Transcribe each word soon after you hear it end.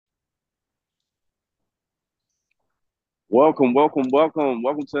Welcome, welcome, welcome,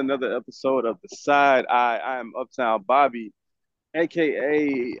 welcome to another episode of The Side Eye. I am Uptown Bobby,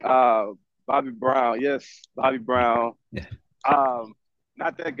 aka Bobby Brown. Yes, Bobby Brown. Yeah. Um,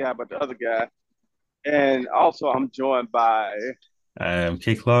 Not that guy, but the other guy. And also, I'm joined by. I am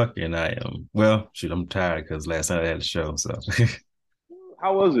K Clark, and well, shoot, I'm tired because last night I had a show. So,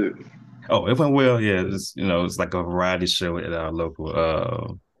 How was it? oh, it went well. Yeah, it's like a variety show at our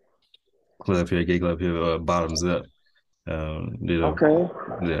local club here, gay club here, Bottoms Up. Did a Okay,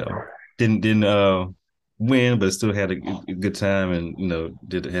 yeah, didn't win, but still had a good time, and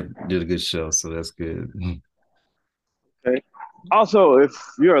did a good show. So that's good. okay. Also, if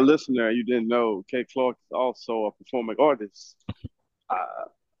you're a listener and you didn't know, K. Clark is also a performing artist. Uh,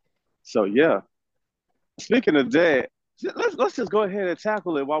 so yeah. Speaking of that, let's just go ahead and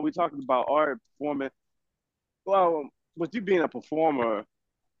tackle it while we're talking about art performing. Well, with you being a performer,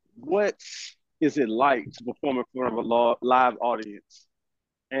 what is it like to perform in front of a live audience?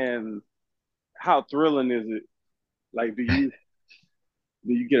 And how thrilling is it? Like, do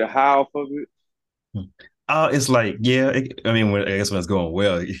you get a howl of it? It's like I mean, I guess when it's going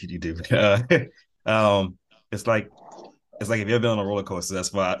well, you do. Um, it's like if you've ever been on a roller coaster,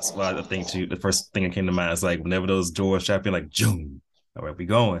 that's why I think too. The first thing that came to mind is like whenever those doors shut, you're like, "Joom, all right, we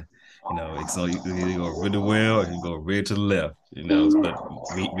going." It's so you go really well, or you go really to the left. But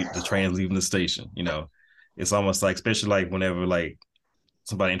the train's leaving the station. It's almost like, especially like whenever like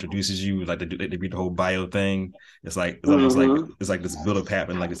somebody introduces you, like they read the whole bio thing. It's almost like Mm-hmm. it's like this build up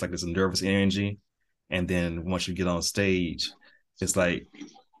happening, like it's like this nervous energy, and then once you get on stage, it's like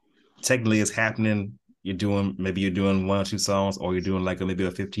technically it's happening. You're doing one or two songs, or you're doing like maybe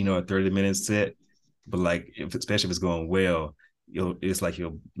a 15 or a 30-minute set. But like, especially if it's going well, it's like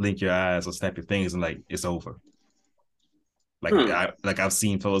you'll blink your eyes or snap your fingers and like it's over. Hmm. I've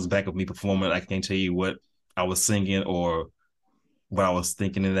seen photos back of me performing. I can't tell you what I was singing or what I was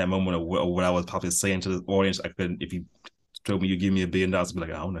thinking in that moment, or what I was probably saying to the audience. I couldn't. If you told me you give me $1 billion, I'd be like,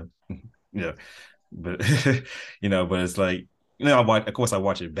 I don't know. Yeah, but but it's like, of course I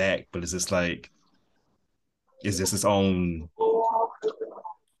watch it back, but it's just like it's just its own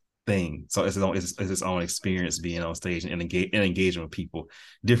thing. So it's its own experience being on stage and engaging with people,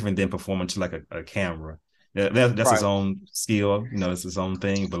 different than performing to like a camera. Yeah, that's its Right. own skill. It's its own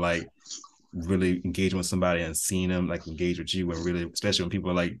thing. But like really engaging with somebody and seeing them like engage with you, and really, especially when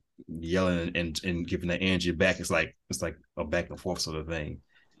people are like yelling and giving that energy back, it's like a back and forth sort of thing.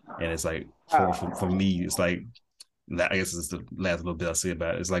 And it's like for me, it's like, I guess it's the last little bit I'll say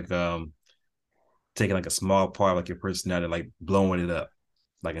about it. It's like taking like a small part of like your personality, like blowing it up.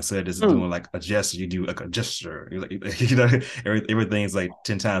 Like instead of just Hmm. doing like a gesture, you do like a gesture. You're like, everything's like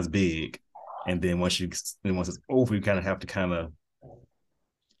 10 times big. And then once it's over, you kind of have to kind of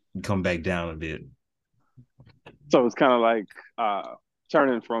come back down a bit. So it's kind of like uh,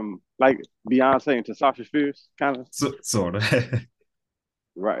 turning from like Beyonce into Sasha Fierce, kind of. So sort of.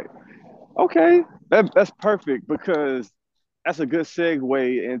 Right. Okay. That's perfect because that's a good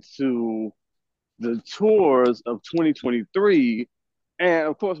segue into the tours of 2023. And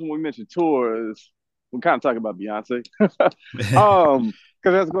of course, when we mention tours, we're kind of talking about Beyonce.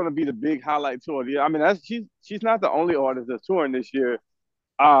 Because that's going to be the big highlight tour of the year. I mean, she's not the only artist that's touring this year.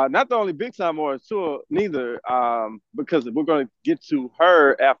 Not the only big time artist tour neither. Because we're going to get to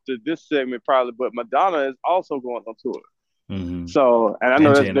her after this segment probably. But Madonna is also going on tour. Mm-hmm. So, and I know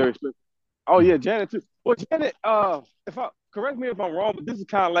And that's Janet. very specific. Oh yeah, Janet too. Well, Janet, if I correct me if I'm wrong, but this is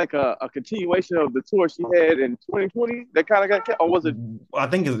kind of like a continuation of the tour she had in 2020 that kind of or was it? I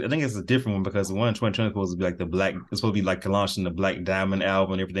think it's a different one, because the one in 2020 was supposed to be like it's supposed to be like launching the Black Diamond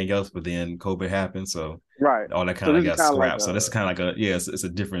album and everything else, but then COVID happened, so Right. all that So kind this of is got kind of like scrapped. So this is kind of like it's a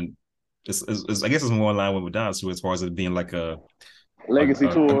different. I guess it's more in line with Madonna's too, as far as it being like a legacy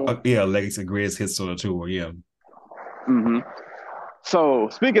tour. a legacy greatest hits sort of tour. Yeah. Hmm. So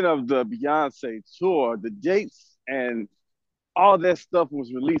speaking of the Beyonce tour, the dates and all that stuff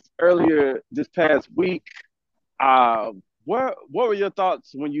was released earlier this past week. Uh, what were your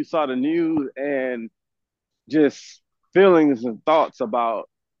thoughts when you saw the news and just feelings and thoughts about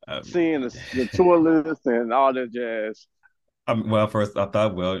Um, seeing the tour list and all that jazz? well, first I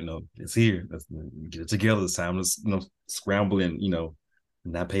thought, well, it's here. Let's get it together this time. Let's scramble and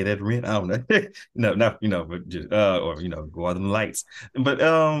not pay that rent. I don't know. No, not but just or go out in the lights. But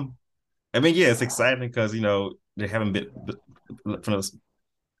I mean, yeah, it's exciting because they haven't been from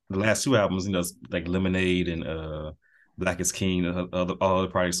the last two albums. Like Lemonade and Black is King. All the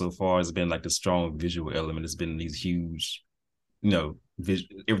projects so far has been like the strong visual element. It's been these huge,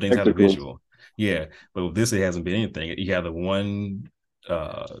 everything's had a Spectacle. visual. Yeah, but with this, it hasn't been anything. You have the one.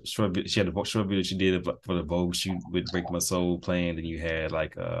 she had a short video she did for the Vogue shoot with Break My Soul playing. Then you had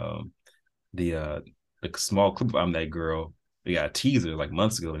like the the small clip I'm that girl. We got a teaser like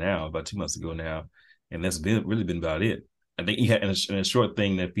months ago now, about 2 months ago now, and that's been really been about it. I think he had in a short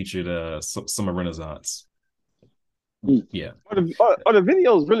thing that featured Summer Renaissance. Yeah. Are the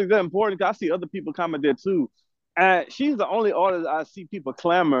videos really that important? 'Cause I see other people comment there too. And she's the only artist I see people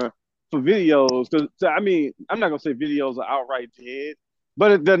clamor for videos. Because I mean, I'm not gonna say videos are outright dead,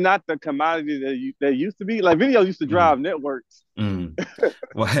 but they're not the commodity that they used to be. Like videos used to drive Mm. networks. Mm.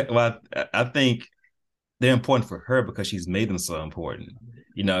 Well, I think they're important for her because she's made them so important.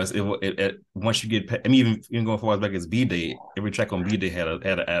 You know, once you get, I mean, even going far as back as B Day, every track on B Day had a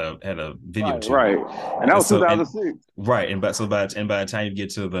video Right, to right. it. And that And was so and 2006. right, and by the time you get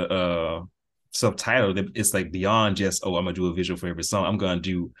to the subtitle, it's like beyond just, oh, I'm gonna do a visual for every song. I'm gonna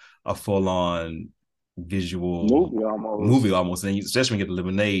do a full on visual Movie almost. movie almost. And especially when you get the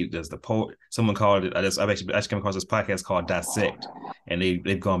Lemonade, there's the poet. Someone called it. I've actually come across this podcast called Dissect, and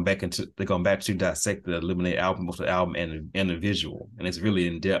they've gone back to dissect the Lemonade album, both the album and the visual, and it's really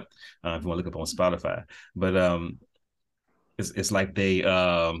in depth. If you want to look up on Spotify, but it's like they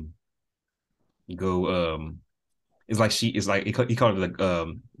go it's like it's like he called it like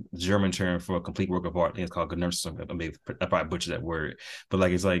German term for a complete work of art. I think it's called Genurzung. I probably butchered that word, but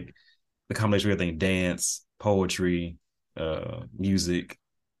like it's like the combination of everything: dance, poetry, music,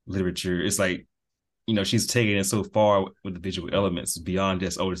 literature. It's like, you know, she's taking it so far with the visual elements beyond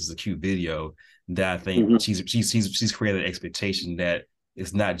just, oh, this is a cute video, that I think Mm-hmm. she's created an expectation that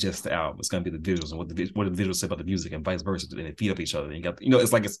it's not just the album; it's going to be the visuals and what the visuals say about the music and vice versa, and they feed up each other. And you got, you know,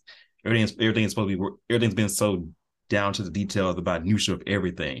 it's like it's everything's supposed to be, everything's been so down to the details about minutia of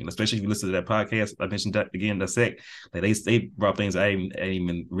everything. Especially if you listen to that podcast I mentioned that again, that's it. Like they brought things I didn't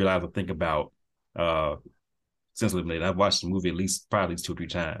even realize or think about since Lemonade. I've watched the movie probably at least 2 or 3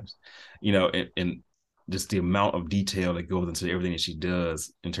 times. You know, and just the amount of detail that goes into everything that she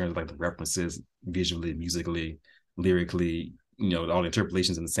does in terms of like the references, visually, musically, lyrically, you know, all the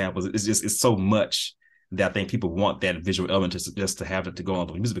interpolations and the samples. It's so much that I think people want that visual element just to have it to go on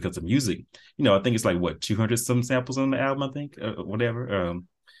the music, because the music, you know, I think it's like what 200 some samples on the album, I think, whatever,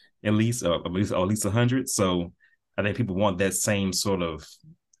 at least, or at least 100. So I think people want that same sort of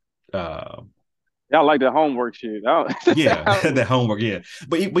uh Y'all like the homework shit. yeah, that homework, yeah.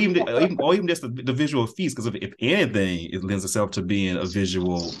 But even just the visual feast, because if anything, it lends itself to being a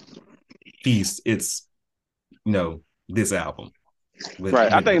visual feast. It's, you know, this album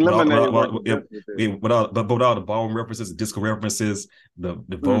Right. I think Lemonade worked the best with it. with all the ballroom references, the disco references, the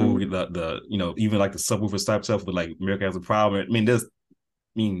Vogue, Mm-hmm. the you know, even like the subwoofer type stuff with like America Has a Problem. I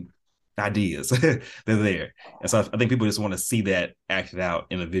mean, ideas they're there, and so I think people just want to see that acted out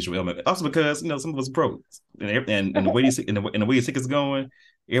in a visual element. Also because, you know, some of us broke, and the way you see, and the way you think it's going,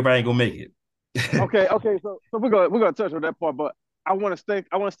 everybody ain't gonna make it. Okay. So we're gonna touch on that part, but I want to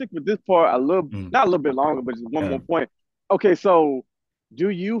stick with this part a little, Mm. not a little bit longer, but just one more Uh, point. Okay, so do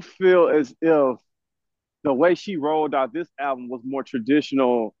you feel as if the way she rolled out this album was more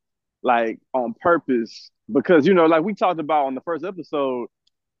traditional, like on purpose? Because like we talked about on the first episode.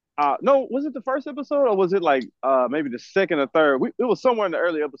 No, was it the first episode or was it like maybe the second or third? It was somewhere in the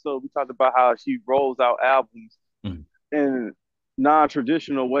early episode. We talked about how she rolls out albums mm, in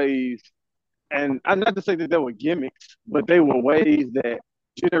non-traditional ways, and not to say that they were gimmicks, but they were ways that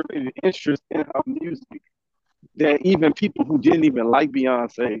generated interest in her music that even people who didn't even like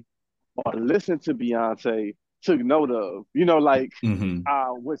Beyonce or listen to Beyonce took note of. Like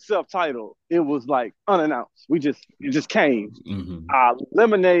mm-hmm, with self-titled, it was like unannounced. It just came. mm-hmm,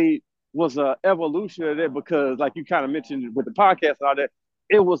 Lemonade was a evolution of that because, like you kind of mentioned with the podcast and all that,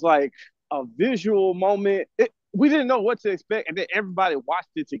 it was like a visual moment. We didn't know what to expect, and then everybody watched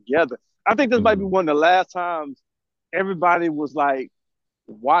it together. I think this might be mm-hmm, one of the last times everybody was like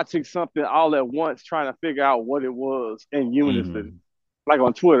watching something all at once, trying to figure out what it was in unison, mm-hmm, like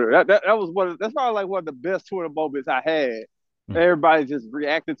on Twitter. That was that's probably like one of the best Twitter moments I had. mm-hmm. Everybody just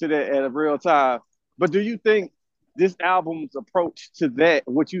reacted to that at a real time. But do you think this album's approach to that,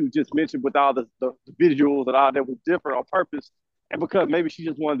 what you just mentioned with all the visuals and all that, was different on purpose? And because maybe she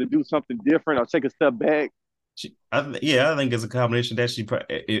just wanted to do something different or take a step back. I think it's a combination that you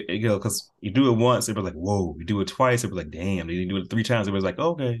know, because you do it once, it was like, whoa. You do it twice, it was like, damn. You do it 3 times, it was like,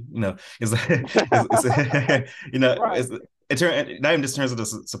 okay, you know, it's like, you know, Right. it turned not even just in terms of the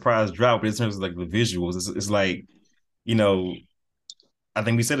surprise drop, but in terms of like the visuals. It's like, you know, I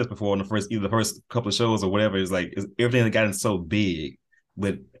think we said this before in either the first couple of shows or whatever. It's like everything had gotten so big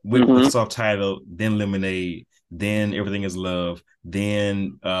with the Mm-hmm. soft title, then Lemonade, then Everything Is Love,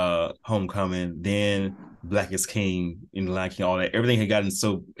 then Homecoming, then Black is King, in Lion King, all that. Everything had gotten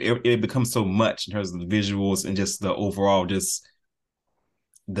so it becomes so much in terms of the visuals and just the overall just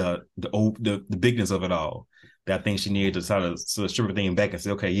the bigness of it all. That I think she needed to sort of strip everything back and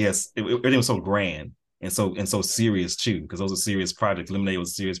say, okay, yes, everything was so grand and so serious too, because those are serious projects. Lemonade was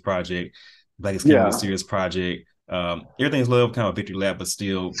a serious project. Black is King was a Yeah. serious project. Everything's Love kind of a victory lap, but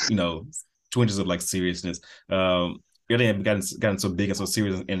still, twinges of like seriousness. Everything had gotten so big and so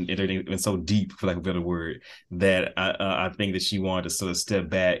serious and everything and so deep, for lack of a better word, that I think that she wanted to sort of step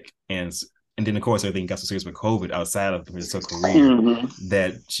back and then of course everything got so serious with COVID outside of her career Mm-hmm.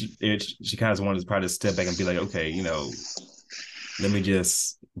 that she kind of wanted to probably step back and be like, okay, let me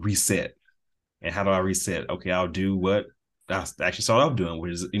just reset. And how do I reset? Okay, I'll do what I actually started off doing,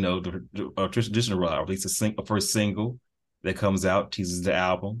 which is the traditional route. I'll release a first single that comes out, teases the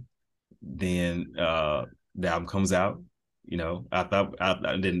album, then the album comes out. I thought,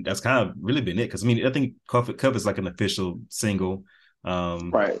 then that's kind of really been it. Because I mean, I think Cup is like an official single.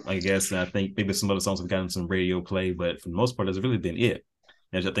 Right. I guess, and I think maybe some other songs have gotten some radio play, but for the most part, that's really been it.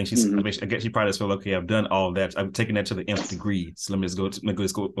 And I think Mm-hmm. I guess she probably just felt, okay, I've done all of that. I'm taking that to the nth degree. So let me just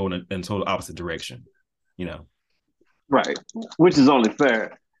go in total opposite direction. You know. Right. Which is only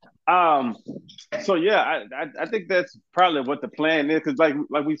fair. Um, so yeah, I think that's probably what the plan is because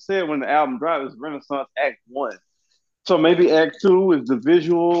like we said when the album drops, Renaissance Act One. So maybe Act Two is the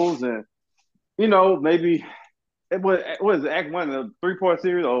visuals and maybe it was Act One, a 3-part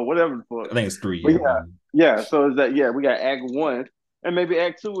series or whatever for. I think it's three. But Yeah. yeah, yeah. So is that we got Act One and maybe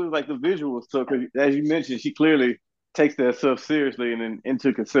Act Two is like the visuals. So cause as you mentioned, she clearly takes that stuff seriously and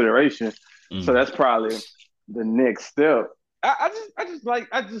into consideration. So Mm. that's probably the next step. I just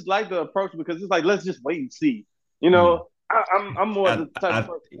like the approach because it's like let's just wait and see. Mm. I'm more the type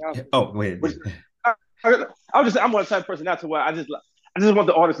of person now, Oh, wait. which I'm more the type of person not to where I just want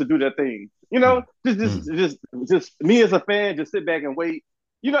the artist to do their thing. Mm. Mm. Just me as a fan, just sit back and wait.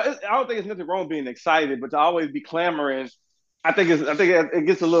 I don't think it's nothing wrong being excited, but to always be clamoring, I think it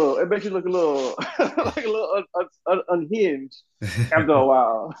gets a little, it makes you look a little like a little unhinged after a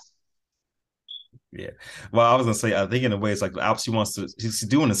while. Yeah. Well, I was gonna say, I think in a way, it's like she wants to. She's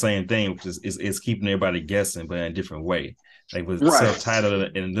doing the same thing, which is keeping everybody guessing, but in a different way. Like with Right.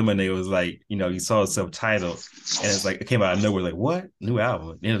 self-titled and Lemonade, it was like you saw self-titled, and it's like it came out of nowhere. Like what new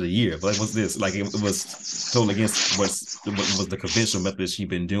album at the end of the year? But like what's this? Like it was totally against what was the conventional method she'd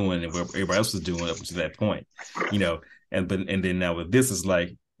been doing and what everybody else was doing up to that point. You know, and then now with this, it's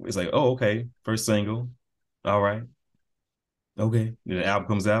like oh okay, first single, all right, okay. Then the album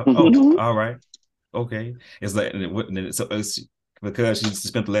comes out, oh Mm-hmm. all right, okay. It's like so it's because she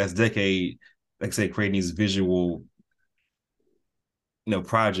spent the last decade, like I say, creating these visual,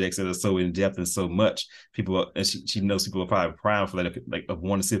 projects that are so in depth and so much. And she knows people are probably primed for that, like of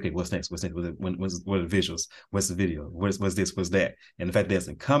wanting to see, okay, what's next? What's next? What are the visuals? What's the video? What's this? What's that? And the fact that it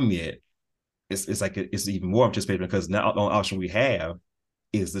hasn't come yet, it's like it's even more anticipated because now the only option we have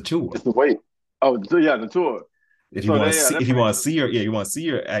is the tour. Just to wait. Oh, so yeah, the tour. If you So want to they see, that if you brings want to see her, yeah, you want to see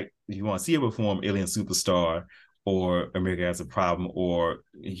her act, if you want to see her perform Alien Superstar or America Has a Problem or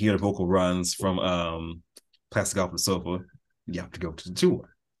hear the vocal runs from Plastic Off the Sofa, you have to go to the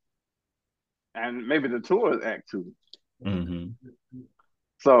tour. and maybe the tour is Act Two. Mm-hmm.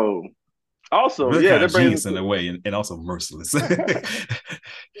 So also, Really yeah, kind of that brings genius in a way, and also merciless.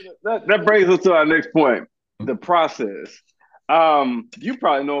 that brings us to our next point, the process. You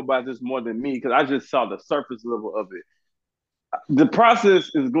probably know about this more than me because I just saw the surface level of it. The process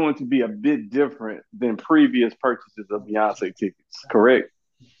is going to be a bit different than previous purchases of Beyonce tickets, correct?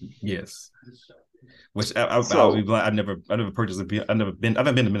 Yes, which I'll be So, blind. I never purchased I haven't been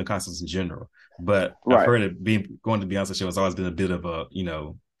to many concerts in general, but I've right. heard it being going to Beyonce show has always been a bit of a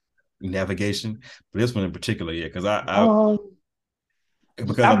navigation. But this one in particular, yeah, Um,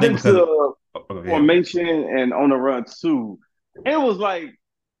 because I I've think been because to yeah. Formation and On the Run too. It was like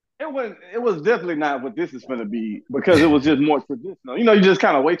it was definitely not what this is going to be because it was just more traditional. You just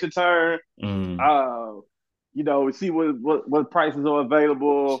kind of wait your turn. Mm, Uh, see what prices are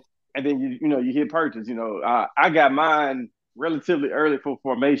available, and then you hit purchase. I got mine relatively early for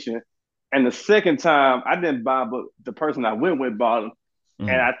Formation, and the second time I didn't buy, but the person I went with bought them, and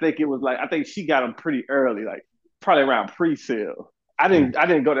mm, I think she got them pretty early, like probably around pre-sale. mm, I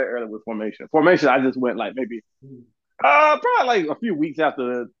didn't go that early with Formation. Formation, I just went like maybe probably like a few weeks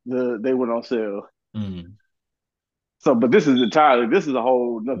after they went on sale. mm. So, but this is a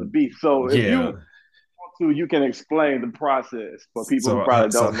whole another beef. So if you Yeah. want to, you can explain the process for people who So,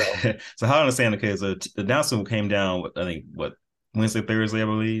 probably so, don't know. so how I understand the case, the announcement came down, I think, what, Wednesday, Thursday, I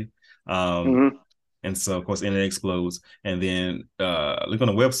believe. Um, Mm-hmm. And so, of course, internet explodes. And then look on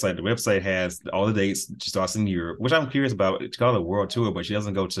the website. The website has all the dates. She starts in Europe, which I'm curious about. It's called a world tour, but she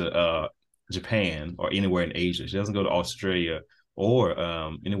doesn't go to Japan or anywhere in Asia. She doesn't go to Australia or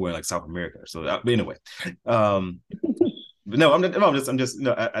anywhere like South America. So, but anyway, but no, I'm just,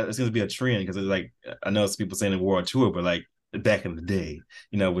 it seems to be a trend because it's like I know it's people saying the world tour, but like back in the day,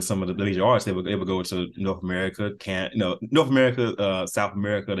 with some of the major artists, they would go to North America, North America, South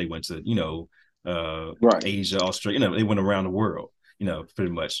America. They went to Right. Asia, Australia. They went around the world.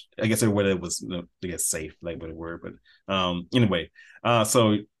 Pretty much. I guess everywhere that was, I guess safe, like with the word. But anyway,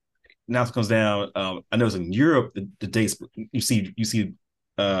 so now it comes down. I know it's in Europe. The dates you see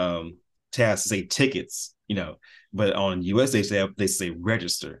tabs to say tickets. But on US they say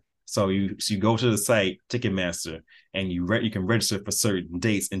register. So you go to the site Ticketmaster and you can register for certain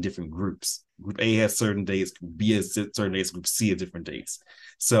dates in different groups. Group A has certain dates, Group B has certain dates, Group C has different dates.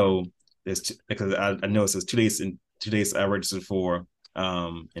 So because I know it says 2 days I registered for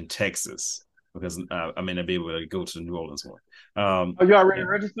in Texas because I may not be able to go to the New Orleans one. Oh, you already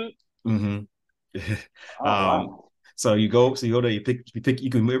registered? Mm-hmm. Oh wow. So you go there, you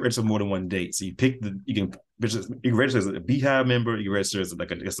can register more than one date. So you can register as a Beyhive member, you can register as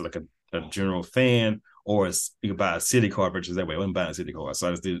a general fan, or you can buy a city card register that way. I wasn't buying a city card.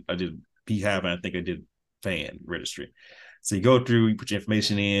 So I did Beyhive and I think I did fan registry. So you go through, you put your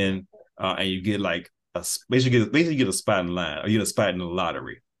information in, and you get like basically get a spot in line, or you get a spot in the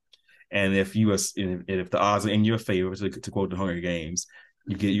lottery. And if the odds are in your favor, to quote the Hunger Games,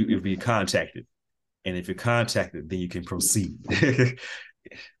 you'll be contacted. And if you're contacted, then you can proceed.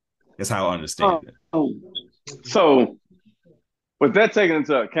 That's how I understand it. Oh, so with that taken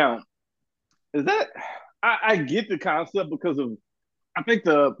into account, is that I get the concept because of I think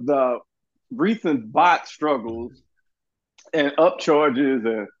the recent bot struggles and upcharges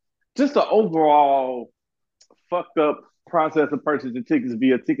and just the overall fucked up process of purchasing tickets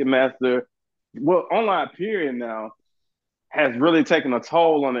via Ticketmaster. Well, online period now has really taken a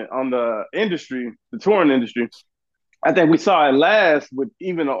toll on the industry, the touring industry. I think we saw it last with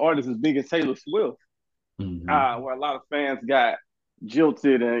even an artist as big as Taylor Swift, Mm-hmm. where a lot of fans got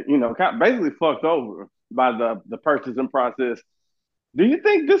jilted and basically fucked over by the purchasing process. Do you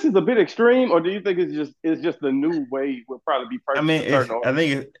think this is a bit extreme, or do you think it's just the new way will probably be I purchased mean, for certain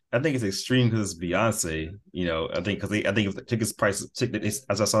artists? I think it's extreme because it's Beyonce. I think if the tickets price,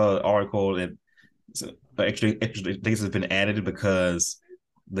 as I saw an article that extra tickets has been added because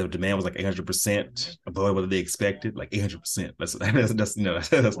the demand was like 800% above what they expected, like 800%.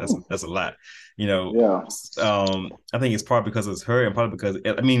 That's a lot. You know, Yeah. I think it's probably because it's her, and probably because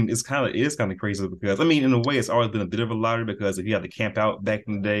I mean it is kind of crazy because I mean in a way it's always been a bit of a lottery because if you had to camp out back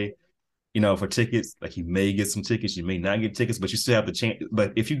in the day, for tickets, like you may get some tickets, you may not get tickets, but you still have the chance.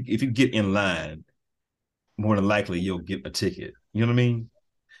 But if you get in line, more than likely you'll get a ticket. You know what I mean?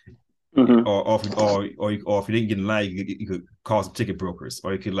 Mm-hmm. Or if you didn't get in line, you could call some ticket brokers,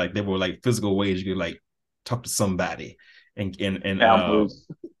 or you could like there were like physical ways you could like talk to somebody and Albums.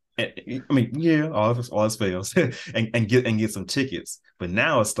 I mean yeah, all this fails and get some tickets. But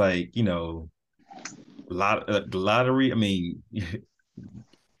now it's like the lottery. I mean.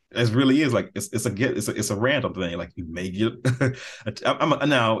 It really is like it's a random thing. Like you may get.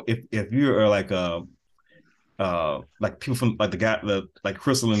 Now if you are like people from like the guy like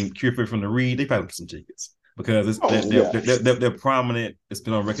Crystal and Cure from the Reed, they probably get some tickets because Oh yeah. they're prominent. It's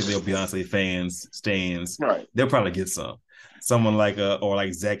been on record they're Beyonce fans, stands. Right. They'll probably get some. Someone like or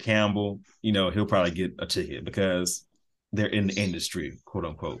like Zach Campbell, he'll probably get a ticket because they're in the industry, quote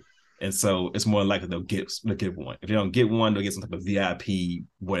unquote. And so it's more likely they'll get one. If they don't get one, they'll get some type of VIP,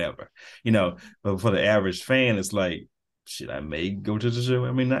 whatever. But for the average fan, it's like, shit, I may go to the show,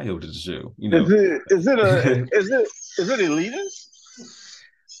 I may not go to the show. Is it elitist?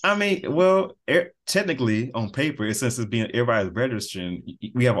 I mean, well, technically on paper, since it's being everybody's registering,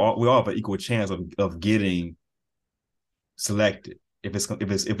 we all have an equal chance of getting selected if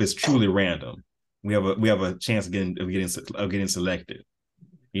it's truly random. We have a chance of getting selected.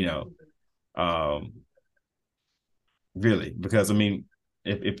 You know, um, really, because I mean,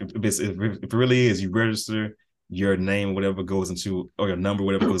 if it really is, you register your name, whatever goes into, or your number,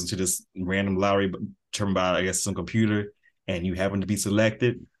 whatever goes into this random lottery determined by, I guess, some computer, and you happen to be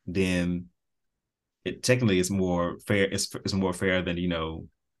selected, then it technically is more fair. It's more fair than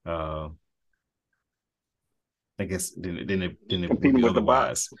uh, I guess than it would Competing be with the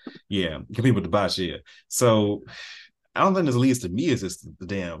bots. otherwise. Yeah, compete with the bots. Yeah, so I don't think this leads to me. It's just the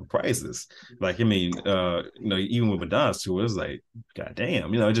damn prices. Like, I mean, even with Madonna's tour, it was like, god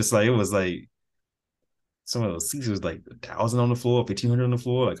damn, just like it was like some of those seats was like 1,000 on the floor, 1,500 on the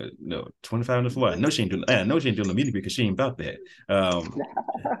floor, like 25 on the floor. I know she ain't doing the music because she ain't about that.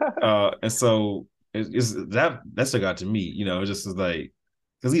 And so it's that stuck out to me. It just is like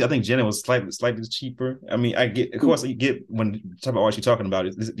because I think Jenna was slightly cheaper. I mean, I get, of course, you get when you talk about what you're talking about.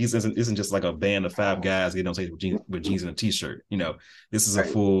 This isn't just like a band of five guys getting on stage with jeans and a t-shirt. This is a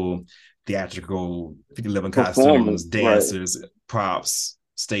Right. full theatrical 5011 Performance, costumes, right. dancers, props,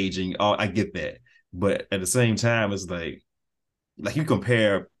 staging. All I get that, but at the same time, it's like you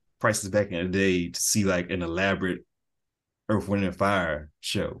compare prices back in the day to see like an elaborate Earth, Wind, and Fire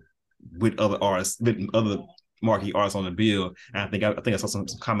show with other artists, with other marquee artists on the bill. And I think I saw some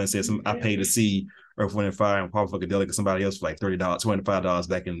comments said I paid to see Earth, Wind, and Fire and Paul Funkadelic and somebody else for like $30, $25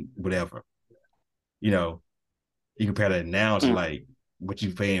 back in whatever. You know, you compare that now to Mm. like what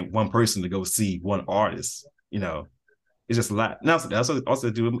you paying one person to go see one artist. It's just a lot. Now also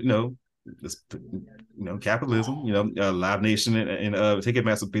do this, capitalism. Live Nation and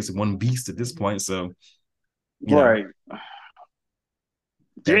Ticketmaster basically one beast at this point. So you know Right.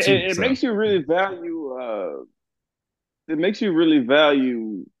 Yeah, that too. it So makes you really value. It makes you really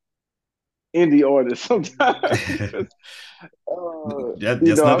value indie artists sometimes because you that's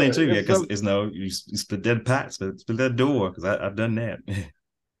know another thing too. Yeah, it's because some. you split that pot, split that door. Because I've done that.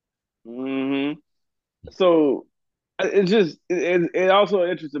 Hmm. So it's just it also an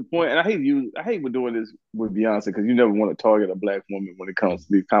interesting point, and I hate we're doing this with Beyonce because you never want to target a black woman when it comes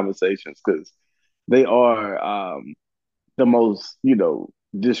to these conversations because they are the most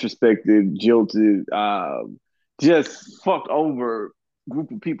disrespected, jilted, just fucked over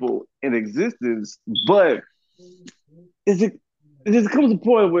group of people in existence. But is it it just comes to a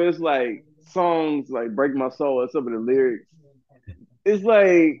point where it's like songs like "Break My Soul" and some of the lyrics. It's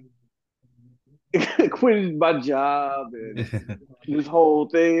like quitting my job and this whole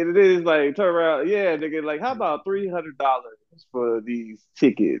thing. And it is like turn around, yeah, nigga. Like, how about $300 for these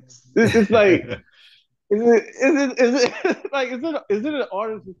tickets? It's like, like, is it an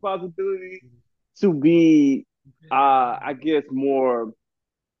artist's responsibility to be, I guess, more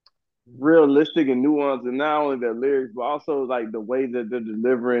realistic and nuanced, and not only their lyrics, but also like the way that they're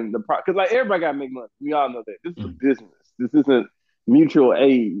delivering the product. Because like everybody got to make money. We all know that this is a business. This isn't mutual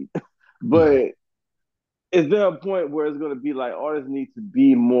aid, but is there a point where it's going to be like artists need to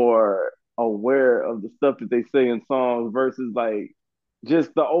be more aware of the stuff that they say in songs versus like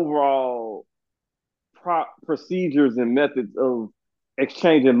just the overall procedures and methods of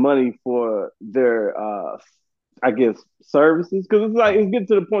exchanging money for their I guess services? Because it's like it's getting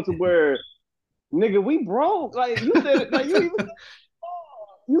to the point of where nigga we broke, like you said it, like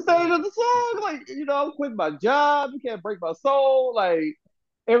you say it in the song, like I'm quitting my job, you can't break my soul, like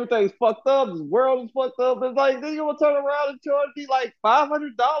everything's fucked up. This world is fucked up. It's like then you want to turn around and charge me like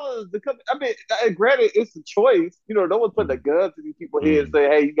 $500 to come. I mean, granted, it's a choice. No one's putting a gun to these people's heads and say,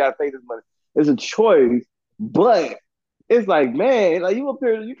 "Hey, you gotta pay this money." It's a choice, but it's like, man, like you up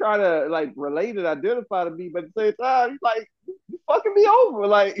here, you try to like relate and identify to me, but at the same time, you like you fucking me over,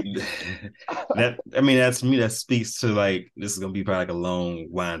 like. That's me. That speaks to like this is gonna be probably like a long,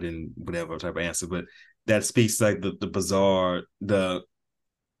 winding, whatever type of answer, but that speaks to, like the bizarre, the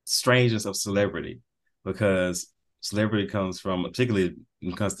strangeness of celebrity, because celebrity comes from, particularly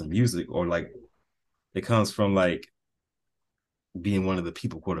when it comes to music, or like it comes from like being one of the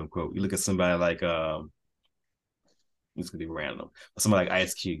people, quote unquote. You look at somebody like it's gonna be random, but somebody like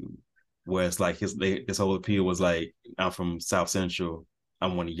Ice Cube, where it's like his whole appeal was like, I'm from South Central,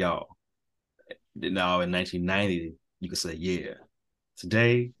 I'm one of y'all. Now in 1990, you could say, yeah.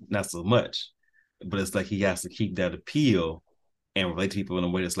 Today, not so much. But it's like he has to keep that appeal and relate to people in a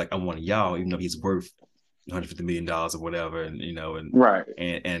way that's like, I'm one of y'all, even though he's worth $150 million or whatever, and Right.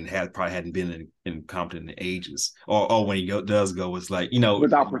 and had probably hadn't been in Compton in ages, or when he does go, it's like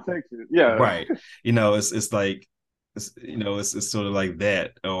Without protection. Yeah. right, it's like it's sort of like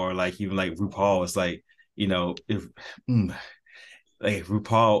that, or like even like RuPaul, it's like if like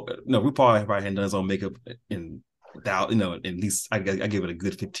RuPaul, no, RuPaul probably hadn't done his own makeup in without, at least I give it a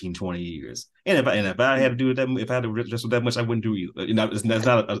good 15, 20 years. And if I had to do it that, if I had to dress with that much, I wouldn't do either. That's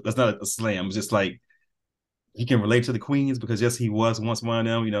not a slam. It's just like he can relate to the queens because yes, he was once one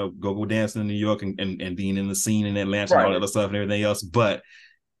of them. Go dancing in New York and being in the scene in Atlanta and all that Right. other stuff and everything else. But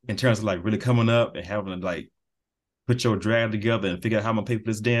in terms of like really coming up and having to like put your drag together and figure out how I'm gonna pay for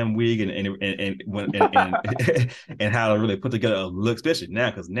this damn wig and how to really put together a look, especially now,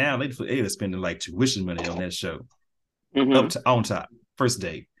 because now they're spending like tuition money on that show. Up Mm-hmm. to on top, first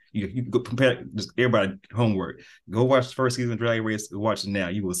day. You go compare just everybody homework. Go watch the first season of Drag Race. Watch it now.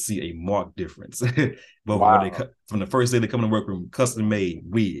 You will see a marked difference. Both when they Wow. from the first day they come in the workroom, custom made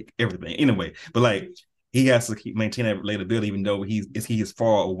wig, everything. Anyway, but like he has to keep maintain that relatability, even though he is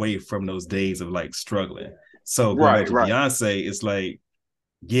far away from those days of like struggling. So going back Right, to right, Beyonce, it's like,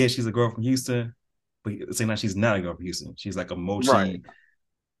 yeah, she's a girl from Houston, but at the same time, she's not a girl from Houston. She's like a right. multi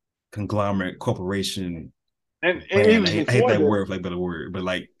conglomerate corporation And brand. even I hate before that that, word for like a better word, but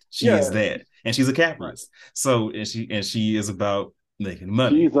like she is yeah, that, and she's a right. capitalist. So and she is about making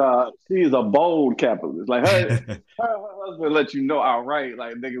money. She's a bold capitalist. Like her husband let you know outright,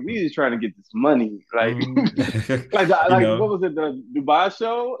 like nigga, we just trying to get this money. Like Mm. You like what know, was it, the Dubai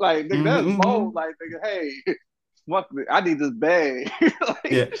show? Like nigga, that's bold. mm-hmm. Like nigga, hey, fuck me, I need this bag.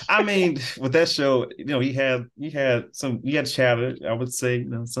 Yeah, Like, I mean, with that show, you had chatter. I would say,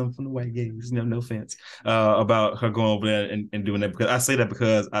 some from the white gays. No offense, about her going over there and doing that. Because I say that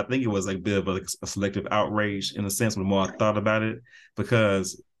because I think it was like a bit of a selective outrage in a sense. The more I thought about it,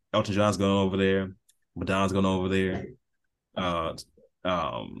 because Elton John's going over there, Madonna's going over there, uh,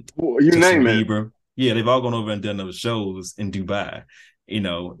 you Justin name it. Bieber. Yeah, they've all gone over and done those shows in Dubai,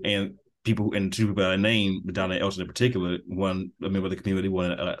 and people and two people I named, Madonna and Elton in particular, one a member of the community,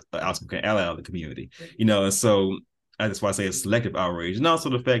 one an outspoken ally of the community, and so that's why I say it's selective outrage. And also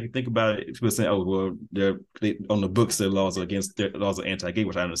the fact you think about it, people saying, oh, well, they on the books their laws are against their laws are anti-gay,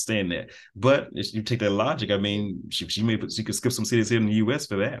 which I understand that. But if you take that logic, I mean, she could skip some cities here in the US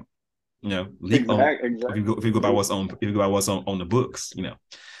for that. Leak on if you go by Exactly. what's on the books,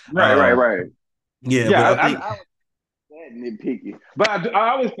 Right, right, Um, right. yeah, Yeah, but I think I was that nitpicky, but I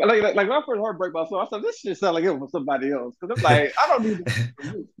always like when I first heard Break My Soul, I said this shit sound like it was for somebody else because I'm like I don't need this from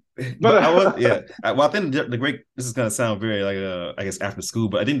you. But but I was yeah. Well, I think the great. This is gonna sound very like I guess after school,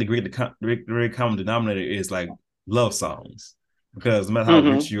 but I think the great common denominator is like love songs, because no matter how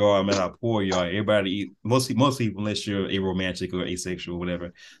rich mm-hmm. you are, no matter how poor you are, everybody most people, unless you're aromantic or asexual or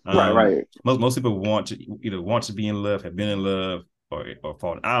whatever, Right, right, most people want to be in love, have been in love. Or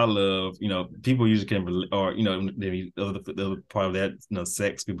fallen out of love, people usually can, or the other part of that,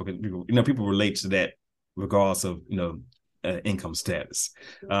 sex. People relate to that regardless of income status.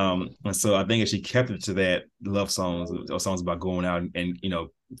 And so I think if she kept it to that, love songs or songs about going out and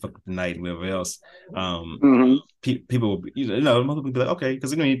fuck the night and whatever else, mm-hmm. people will be, most people be like, okay,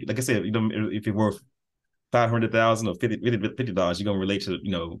 because like I said, if you're worth 500,000 or $50, you're gonna relate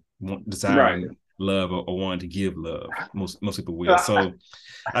to Right. desiring love or wanting to give love. Most people will. So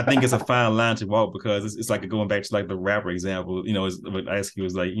I think it's a fine line to walk, because it's like going back to like the rapper example. I ask you,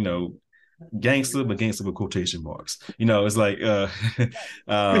 was like, gangster, but gangster with quotation marks. It's like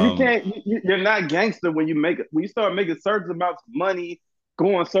Because you um can't, you're not gangster when you start making certain amounts of money,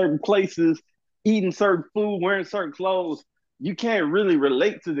 going certain places, eating certain food, wearing certain clothes. You can't really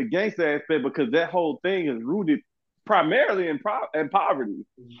relate to the gangster aspect because that whole thing is rooted primarily in poverty.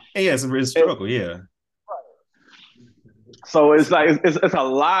 yeah, it's a And struggle, yeah. so it's like it's a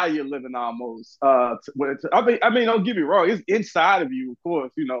lie you're living almost. I mean, don't get me wrong. It's inside of you, of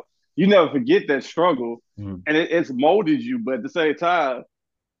course. You never forget that struggle, Mm. and it's molded you. But at the same time,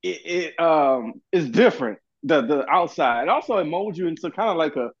 it's different. The outside, and also it molds you into kind of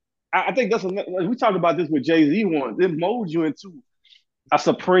like a. I think we talked about this with Jay-Z once. It molds you into a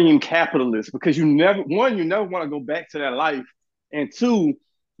supreme capitalist because you never want to go back to that life, and two,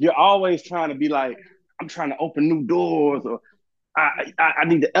 you're always trying to be like, I'm trying to open new doors, or I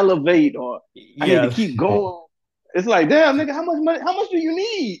need to elevate, or I need to Yeah. keep going. It's like, damn, nigga, how much money? How much do you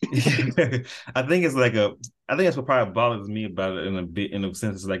need? I think it's like I think that's what probably bothers me about it in a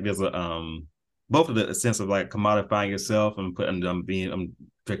sense. It's like there's both of the sense of like commodifying yourself and putting I'm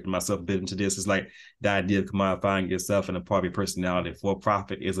directing myself a bit into this. It's like the idea of commodifying yourself and a part of your personality for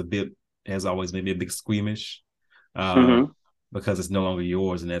profit has always made me a bit squeamish. Um, Mm-hmm. because it's no longer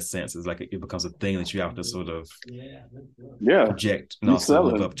yours in that sense. It's like it becomes a thing that you have to sort of Yeah, project and you also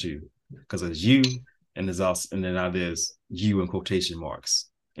live selling. up to, because it's you, and then now there's you in quotation marks,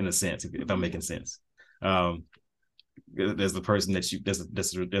 in a sense, if I'm making sense. um there's the person that you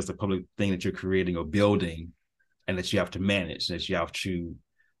there's the public thing that you're creating or building, and that you have to manage, that you have to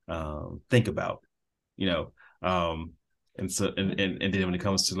think about, you know and so and then when it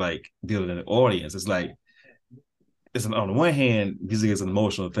comes to like building an audience, it's like on the one hand, music is an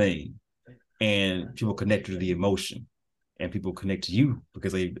emotional thing, and people connect to the emotion, and people connect to you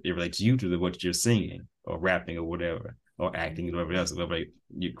because they relate to you through what you're singing or rapping or whatever, or acting or whatever else, whatever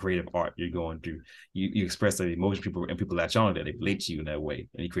your creative art you're going through. You express that emotion, people latch on to that, they relate to you in that way,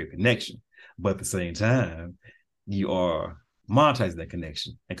 and you create a connection. But at the same time, you are monetizing that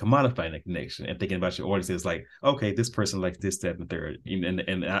connection and commodifying that connection and thinking about your audience is like, okay, this person likes this, that, and the third,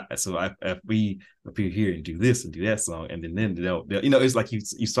 if we appear here and do this and do that song, and then they'll it's like you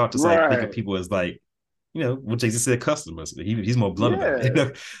start to like think of Right. people as like what Jay-Z said, customers. He's more blunt about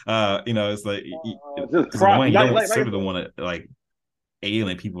it. Yeah, It's like just because on the prop one, you don't like certainly don't want to like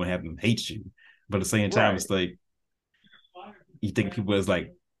alienate people and have them hate you, but at the same time, right. it's like you think people is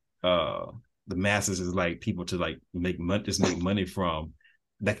like uh the masses is like people to like make money, just make money from.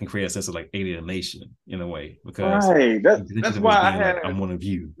 That can create a sense of like alienation in a way because Right. you present That's yourself as why I being like had I'm one of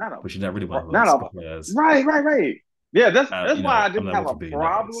you, not a but you're not really one of not us a because right. Yeah, that's why I I'm didn't not have worth a $1 billion.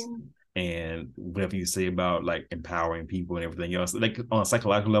 problem. And whatever you say about like empowering people and everything else, like on a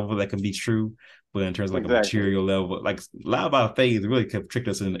psychological level, that can be true. But in terms of like a Exactly. material level, like a lot about faith really kept tricked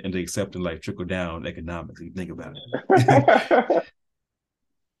us into accepting like trickle down economics. If you think about it.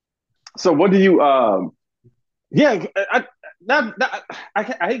 So what do you yeah, I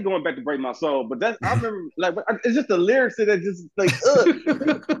hate going back to break my soul, but that's I remember like it's just the lyrics that just like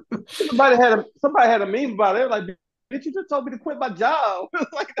somebody had a meme about it. Like, bitch, you just told me to quit my job.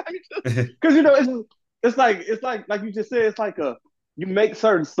 It's like because it's like you just said, it's like a you make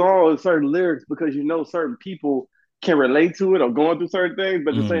certain songs, certain lyrics because you know certain people can relate to it or going through certain things,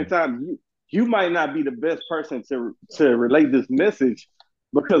 but at the same Mm. time, you might not be the best person to relate this message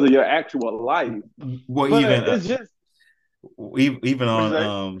because of your actual life. Well, But it's just what you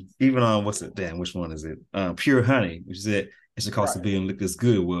say, even on what's it? Damn, which one is it? Pure Honey, which is it. It should cost a right? billion. Look this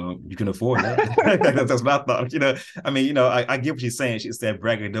good. Well, you can afford that. That's what I thought. I mean, I get what she's saying. She's that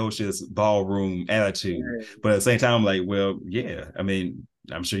braggadocious ballroom attitude, but at the same time, I'm like, well, yeah. I mean,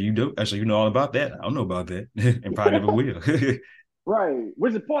 I'm sure you do. I'm sure you know all about that. I don't know about that, and probably never will. Right,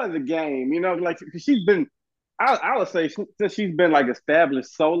 which is part of the game, like cause she's been, I would say since she's been like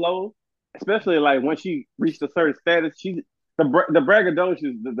established solo, especially like when she reached a certain status, the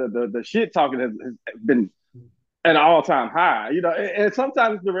braggadocious, the shit talking has been at an all time high, and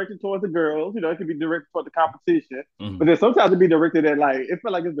sometimes it's directed towards the girls, it can be directed toward the competition, but Mm. then sometimes it be directed at like it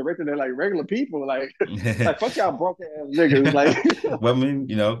feel like it's directed at like regular people, like like fuck y'all broke ass niggas, like Well, I mean,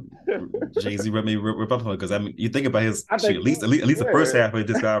 Jay-Z read me Republican because I mean, you think about his I shoot, think at least the first yeah, half of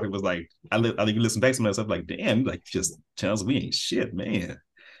his discography was like, I think you listen back to that stuff like, damn, like just tells we ain't shit, man.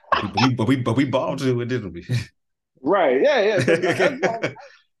 But we balled to it, didn't we? right, yeah, because that's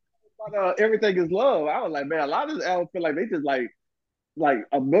why everything is love. I was like, man, a lot of this album feel like they just like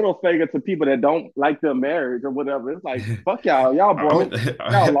a middle finger to people that don't like their marriage or whatever. It's like fuck y'all I mean, broke,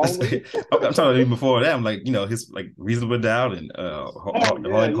 y'all lonely. I'm talking even before that. I'm like, his like Reasonable Doubt and Oh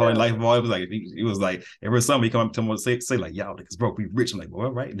yeah, Hard yeah, Life Boy was like, he was like every summer he come up to me and say like, y'all niggas broke, we rich. I'm like, well,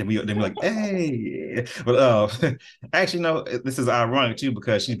 all right. Then we like, hey, yeah. But actually, no, this is ironic too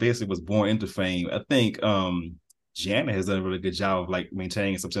because she basically was born into fame. I think Janet has done a really good job of like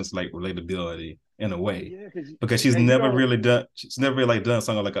maintaining some sense of like relatability in a way yeah. Cause because she's and you never don't. really done a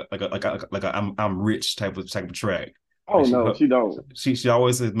song like a I'm rich type of track. Oh Like no, she don't. she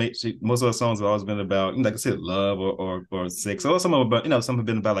always has made most of her songs have always been about like I said love or sex or some of about some have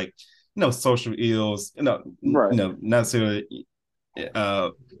been about like social ills Right. not necessarily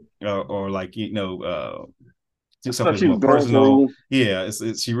or like Stuff something she was more going personal. through. Yeah,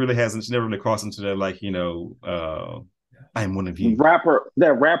 she really hasn't. She never really crossed into that like I'm one of you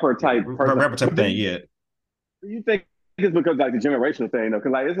That rapper type person. rapper type But of thing. Yeah, do you think it's because like the generational thing though?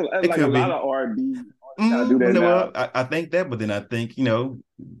 Because like it's it like a could lot be. of R&B artists kind of do that now. Well, I think that, but then I think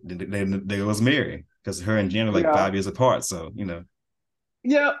there was Mary because her and Jen are like Yeah, 5 years apart. So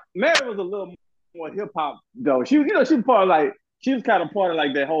yeah. Mary was a little more hip hop though. She was part of like she was kind of part of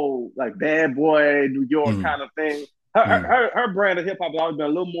like that whole like bad boy New York mm, kind of thing. Her mm, her, her brand of hip hop has always been a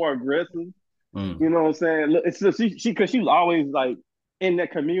little more aggressive. mm, You know what I'm saying? It's just, she because she was always like in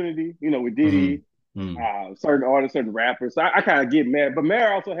that community. With mm, Diddy, mm, certain artists, certain rappers. So I kind of get mad, but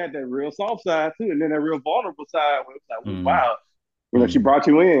Mary also had that real soft side too, and then that real vulnerable side where it's like, well, mm, wow, she mm, brought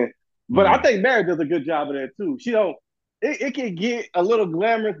you in. But I mm. think Mary does a good job of that too. She don't. It can get a little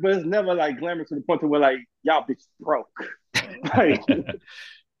glamorous, but it's never like glamorous to the point to where like y'all bitches broke. Like,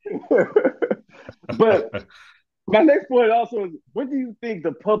 but my next point also is, when do you think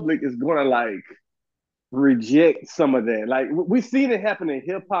the public is gonna like reject some of that? Like we've seen it happen in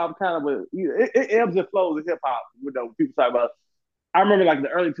hip hop, kind of. It ebbs and flows in hip hop. People talk about. I remember like the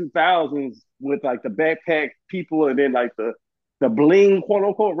early 2000s with like the backpack people, and then like the bling quote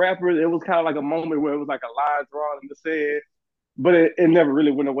unquote rappers. It was kind of like a moment where it was like a line drawn in the sand, but it never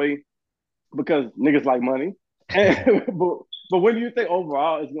really went away because niggas like money. And but when do you think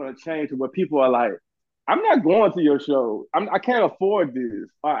overall it's going to change to where people are like, I'm not going to your show. I can't afford this.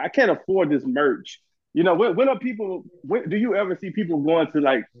 I can't afford this merch. When are people? When do you ever see people going to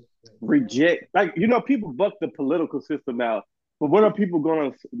like reject? Like people buck the political system now, but when are people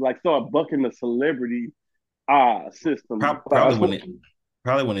going to like start bucking the celebrity system?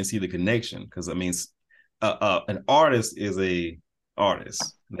 Probably when they see the connection because I mean an artist is a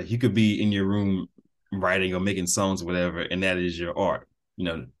artist. Like you could be in your room writing or making songs or whatever, and that is your art. You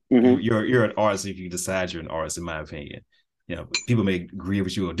know, Mm-hmm. you're an artist if you decide you're an artist, in my opinion. You know, people may agree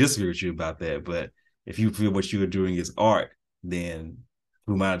with you or disagree with you about that, but if you feel what you are doing is art, then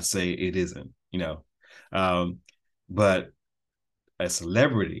who am I to say it isn't? You know, um, but a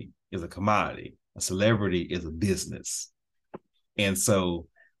celebrity is a commodity. A celebrity is a business, and so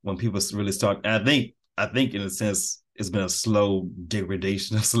when people really start, and I think in a sense it's been a slow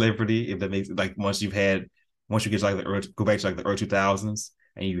degradation of celebrity. If that makes like once you get to like the earth, go back to like the early 2000s,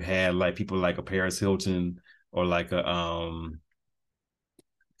 and you had like people like a Paris Hilton or like a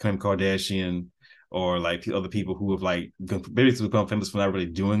Kim Kardashian or like other people who have like basically become famous for not really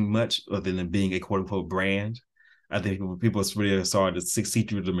doing much other than being a quote unquote brand. I think people really started to see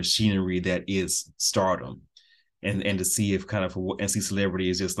through the machinery that is stardom, and to see if kind of and see celebrity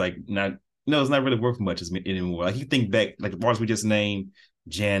is just like not no, it's not really worth much anymore. Like you think back, like the artists we just named,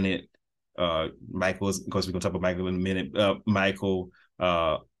 Janet, Michael. Of course, we're gonna talk about Michael in a minute. Michael,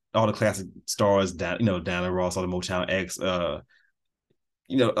 all the classic stars, Diana Ross, all the Motown X, the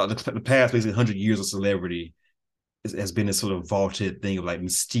past basically 100 years of celebrity has been this sort of vaulted thing of like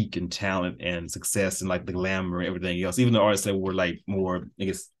mystique and talent and success and like the glamour and everything else. Even the artists that were like more, I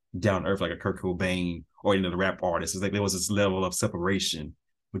guess, down to earth, like a Kurt Cobain or the rap artists, it's like there was this level of separation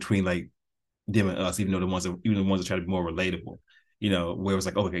between like them and us, even the ones that try to be more relatable. Where it's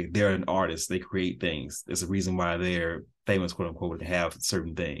like, oh, okay, they're an artist, they create things. There's a reason why they're famous, quote unquote, to have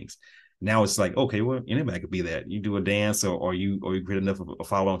certain things. Now it's like, okay, well, anybody could be that. You do a dance or you create enough of a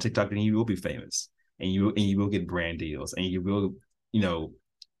follow on TikTok, and you will be famous, and you will get brand deals, and you will, you know,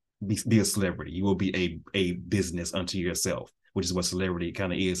 be a celebrity. You will be a business unto yourself, which is what celebrity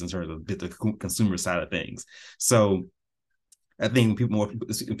kind of is in terms of the consumer side of things. So I think more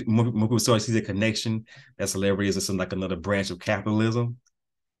people start to see the connection that celebrity is just like another branch of capitalism.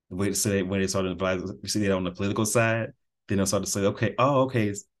 When they started to see that on the political side, then they'll start to say, okay,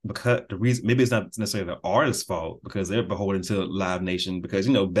 okay, because the reason maybe it's not necessarily the artist's fault because they're beholden to Live Nation because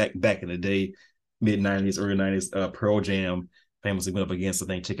back in the day, mid 90s, early 90s, Pearl Jam famously went up against I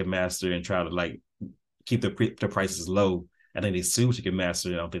think Ticketmaster and tried to like keep the prices low. I think they sued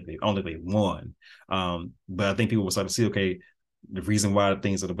Ticketmaster. I don't think they won. But I think people will start to see, okay, the reason why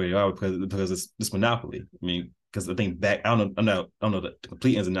things are the way they are because it's this monopoly. I mean, because I think back, I don't know the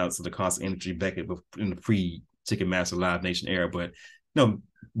complete ins and outs of the concert industry back in the pre Ticketmaster Live Nation era, but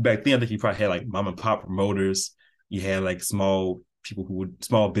back then I think you probably had like mom and pop promoters. You had like small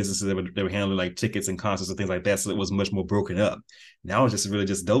businesses that were handling like tickets and concerts and things like that. So it was much more broken up. Now it's just really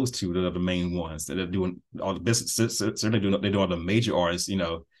just those two that are the main ones that are doing all the business. Certainly they're doing all the major artists, and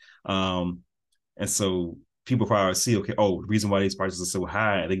so people probably see, okay, the reason why these prices are so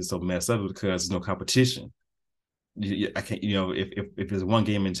high, I think it's so messed up is because there's no competition. I can't, if there's one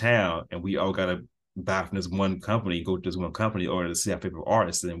game in town and we all got to buy from this one company, go to this one company or to see our favorite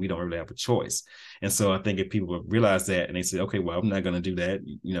artists, then we don't really have a choice. And so I think if people realize that and they say, okay, well, I'm not going to do that,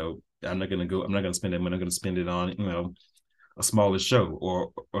 I'm not going to spend that money. I'm going to spend it on, a smaller show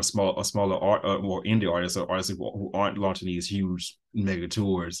or smaller art or more indie artists or artists who aren't launching these huge mega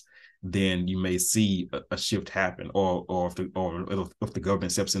tours, then you may see a shift happen, or if the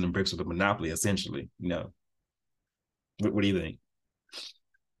government steps in and breaks with the monopoly, essentially. What do you think?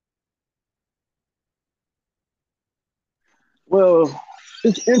 Well,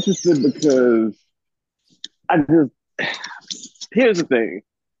 it's interesting because I just here's the thing: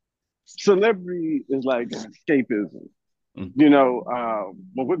 celebrity is like escapism. Mm-hmm.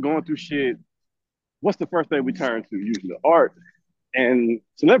 When we're going through shit, what's the first thing we turn to? Usually art and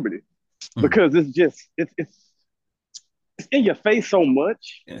celebrity, because it's in your face so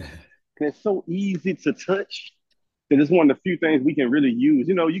much, Yeah. and it's so easy to touch. And it's one of the few things we can really use.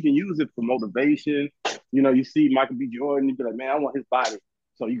 You can use it for motivation. You see Michael B. Jordan, you be like, man, I want his body.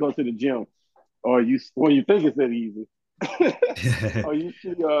 So you go to the gym, or you think it's that easy. Or you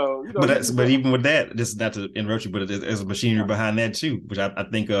see, But even with that, this is not to interrupt you, but there's a machinery behind that too, which I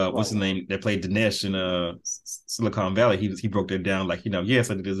think what's his name that played Dinesh in Silicon Valley. He broke that down like yes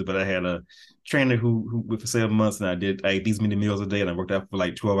I did this, but I had a trainer who for 7 months and I ate these many meals a day and I worked out for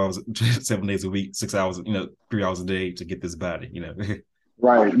like 12 hours, 7 days a week, 6 hours, 3 hours a day to get this body.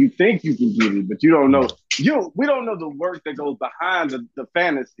 Right. You think you can get it, but you don't know. We don't know the work that goes behind the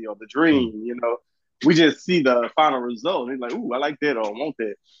fantasy or the dream. We just see the final result. And it's like, ooh, I like that or I want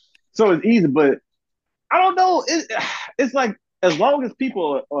that. So it's easy, but I don't know. It's like as long as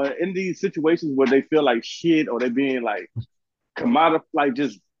people are in these situations where they feel like shit or they're being like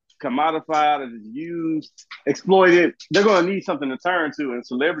just commodified and used, exploited, they're gonna need something to turn to. And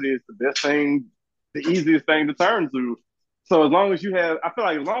celebrity is the best thing the easiest thing to turn to. So as long as you have, I feel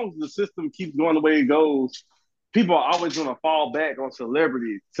like as long as the system keeps going the way it goes, people are always going to fall back on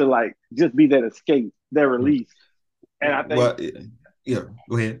celebrity to like just be that escape, that release. And I think Well, yeah,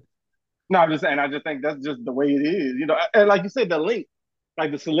 go ahead. no, I'm just saying. I just think that's just the way it is, you know. And like you said, the link,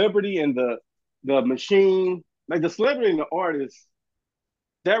 like the celebrity and the machine, like the celebrity and the artist,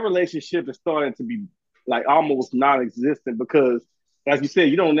 that relationship is starting to be like almost non-existent because, as you said,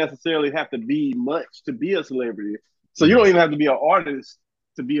 you don't necessarily have to be much to be a celebrity. So you don't Mhm. even have to be an artist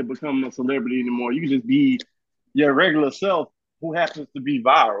to become a celebrity anymore. You can just be your regular self who happens to be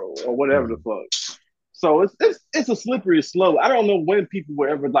viral or whatever the Mhm. fuck. So it's a slippery slope. I don't know when people were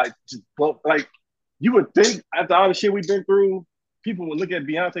ever like just like you would think after all the shit we've been through, people would look at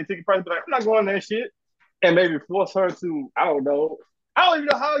Beyonce ticket price, but like, I'm not going that shit, and maybe force her to I don't know. I don't even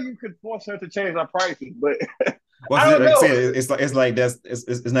know how you could force her to change her prices, but Well, I don't like I know. said, it's like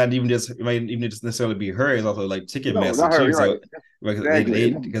it's not even just, it might even just necessarily be her. It's also like No, Ticketmaster not her. too. You're right. So because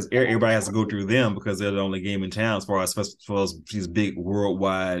Exactly. because everybody has to go through them because they're the only game in town as far as these big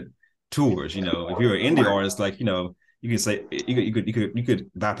worldwide tours. You know, if you're an indie artist, like, you know, you can say you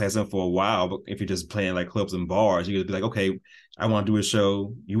could bypass them for a while, but if you're just playing like clubs and bars, you could be like, okay, I want to do a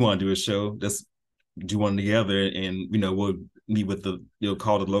show, you want to do a show, let's do one together, and you know, we'll meet with the,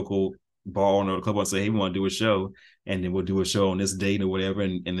 call the local bar owner or the club and say, hey, we want to do a show, and then we'll do a show on this date or whatever,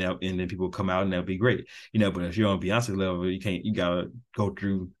 and then people come out and that'll be great, you know. But if you're on Beyonce level, you gotta go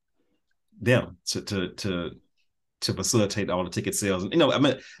through them to facilitate all the ticket sales. And, you know, I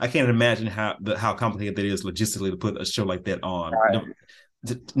mean, I can't imagine how complicated that is logistically to put a show like that on. Right.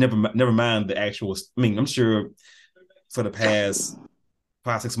 Never mind the actual. I mean, I'm sure for the past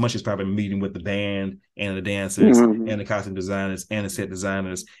 5 6 months, she's probably meeting with the band and the dancers Mm-hmm. and the costume designers and the set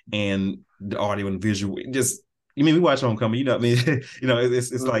designers and the audio and visual. Just, you mean, we watch Homecoming, you know what I mean? You know,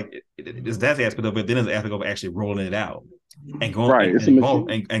 it's like it's that aspect of it, but then there's the aspect of actually rolling it out and going Right. It's a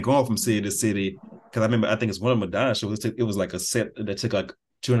machine. and going from city to city. Because I remember, I think it's one of Madonna's shows. It was like a set that took like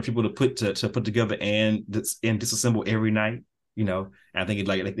 200 people to put together and disassemble every night. You know, and I think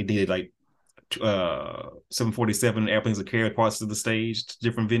they did like 747 airplanes that carry parts to the stage to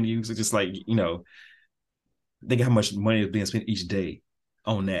different venues. It's just like, you know, think how much money is being spent each day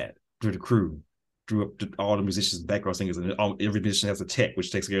on that through the crew, through all the musicians, background singers, and every musician has a tech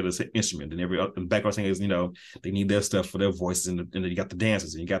which takes care of the instrument, and every background singers, you know, they need their stuff for their voices, and then you got the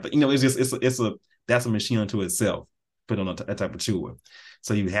dancers, and you got the, you know, it's just it's a that's a machine unto itself, put on that type of tour.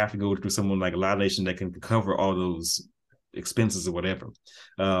 So you have to go through someone like a Live Nation that can cover all those expenses or whatever.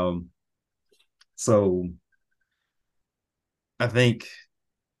 Um, so I think,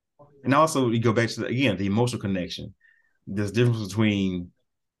 and also you go back to again the emotional connection. There's a difference between,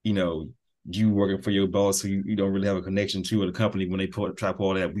 you know, you working for your boss who you don't really have a connection to, or the company when they try to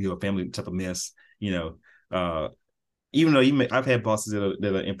pull that we are a family type of mess. You know, even though I've had bosses that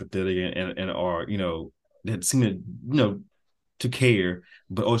are empathetic and are, you know, that seem to, you know, to care,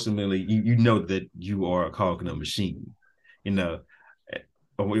 but ultimately you know that you are a cog in a machine. You know,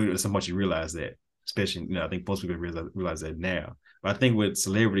 or so much you realize that, especially, you know, I think most people realize that now. But I think with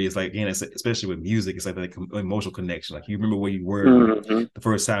celebrity, it's like, again, especially with music, it's like that emotional connection. Like, you remember where you were Mm-hmm. the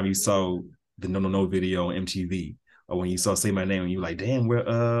first time you saw the No No No video on MTV, or when you saw Say My Name and you were like, damn, where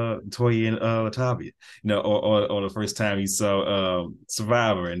Toya and Latavia, you know, or the first time you saw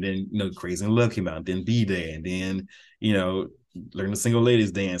Survivor, and then, you know, Crazy in Love came out, and then Be There, and then, you know, Learn the Single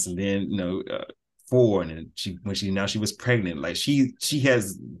Ladies Dance, and then, you know, four, and then she was pregnant. Like, she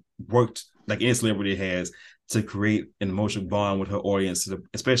has worked like any celebrity has to create an emotional bond with her audience,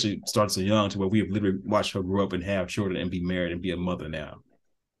 especially starting so young, to where we have literally watched her grow up and have children and be married and be a mother now.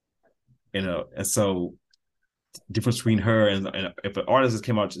 You know, and so difference between her and if an artist just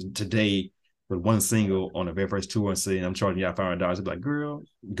came out today with one single on the very first tour and saying, I'm charging y'all $500, I'd be like, girl,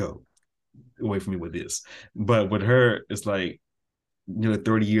 go away from me with this. But with her, it's like nearly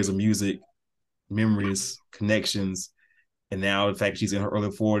 30 years of music, memories, connections, and now the fact she's in her early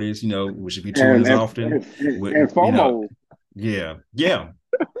 40s, you know, we should be touring And as and often. and You know, FOMO. yeah,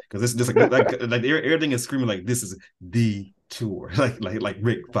 because this like everything is screaming like this is the tour, like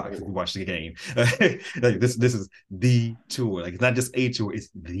Rick Fox if you watch the game. Like this is the tour. Like, it's not just a tour, it's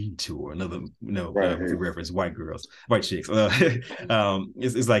the tour. Another, you know, movie Right. reference, white chicks.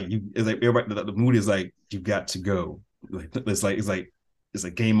 It's like it's like everybody, the mood is like, you got to go. Like, it's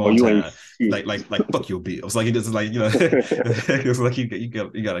like game Or on you ain't time. shit. Like fuck your bills. Like, it just like, you know, it's like you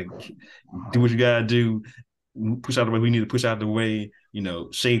gotta do what you gotta do, push out the way we need to push out the way, you know,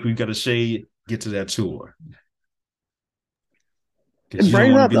 shade who you got to shade, get to that tour. Because It you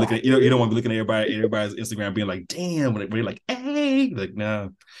don't brings want to out be the looking at, you don't want to be looking at everybody's Instagram being like, damn, when they're like, hey, hey, like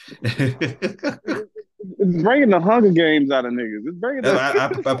no. It's bringing the Hunger Games out of niggas. It's bringing the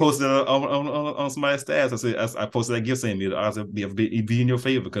I posted it on somebody's stats. I said I posted that gift saying I said be in your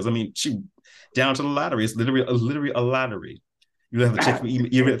favor because I mean shoot down to the lottery. It's literally a lottery. You have to check your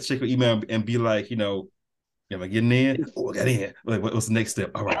email. You have to check your email and be like, am I getting in? Oh, I got in. Like, what's the next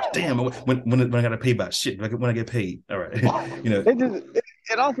step? All right. Damn. When I got to pay by shit. When I get paid. All right.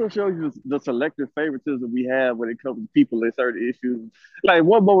 it also shows you the selective favoritism we have when it comes to people in certain issues. Like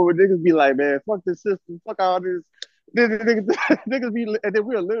one moment where niggas be like, man, fuck this system, fuck all this. Niggas be, and then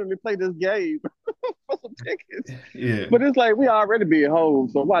we'll literally play this game for some tickets. Yeah. But it's like we already being home,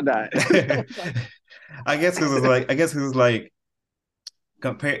 so why not? I guess because it's like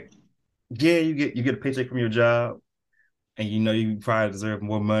compare. Yeah, you get a paycheck from your job, and you probably deserve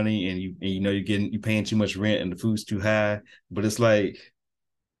more money, and you're paying too much rent, and the food's too high. But it's like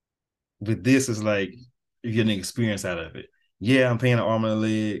with this, it's like you're getting experience out of it. Yeah, I'm paying an arm and a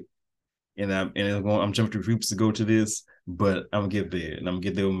leg, and I'm jumping through hoops to go to this, but I'm gonna get there, and I'm gonna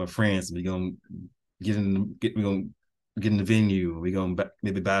get there with my friends. We're gonna we're gonna get in the venue. We're gonna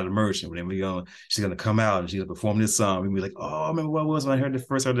maybe buy the merch, and then she's gonna come out and she's gonna perform this song. We'll be like, oh, I remember what it was when I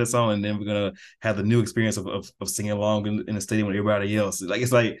first heard that song, and then we're gonna have the new experience of singing along in the stadium with everybody else. Like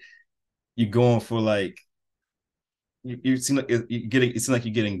it's like you're going for like you seem like you're getting. It seems like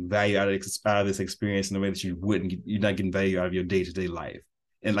you're getting value out of this experience in a way that you wouldn't. You're not getting value out of your day-to-day life.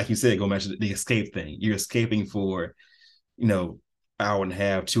 And like you said, going back to the escape thing, you're escaping for, hour and a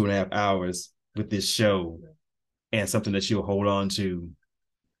half, 2.5 hours with this show and something that you'll hold on to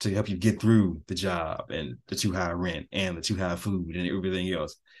help you get through the job and the too high rent and the too high food and everything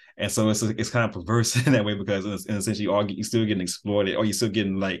else. And so it's kind of perverse in that way because in a sense you're still getting exploited, or you're still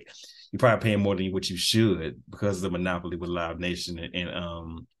getting like you're probably paying more than what you should because of the monopoly with Live Nation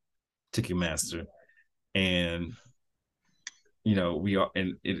and Ticketmaster. And we are,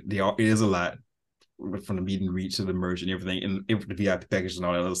 and it is a lot from the meet and greet to the merch and everything, and the VIP package and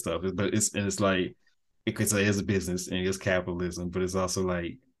all that other stuff. But it's like it is a business and it's capitalism, but it's also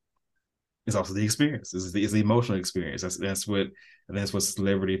like it's also the experience. It's the emotional experience. That's what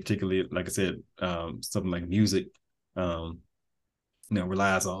celebrity, particularly like I said, something like music,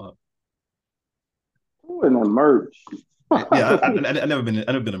 relies on. Ooh, and the merch. Yeah, I never been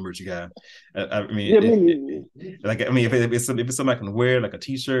a merch guy. I mean, if it's something I can wear, like a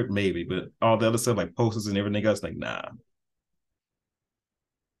T-shirt, maybe, but all the other stuff like posters and everything else, like nah.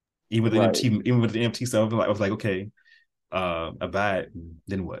 Even with the NFT stuff, I was like, okay, I buy it.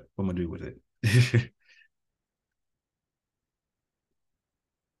 Then what? What am I gonna do with it?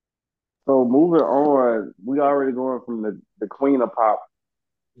 So moving on, we already going from the queen of pop.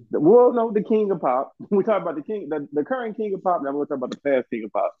 The king of pop. We talk about the current king of pop. Now we'll talk about the past king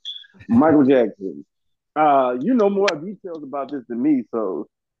of pop, Michael Jackson. You know more details about this than me, so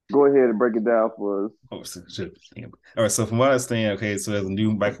go ahead and break it down for us. Oh, shit. All right. So from what I understand, okay, so there's a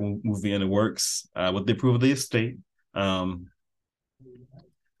new Michael movie in the works with the approval of the estate. Um,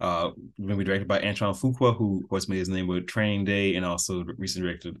 going to be directed by Antoine Fuqua, who of course made his name with Training Day, and also recently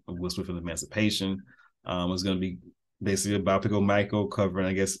directed Will Smith of Emancipation. It's going to be basically a biopic of Michael, covering,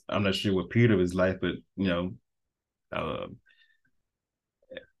 I guess, I'm not sure what period of his life, but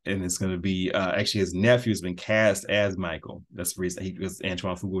and it's going to be actually his nephew has been cast as Michael. That's the reason because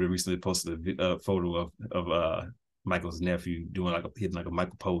Antoine Fuqua recently posted a photo of Michael's nephew doing hitting like a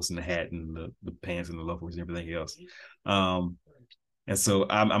Michael pose in the hat and the pants and the loafers and everything else. And so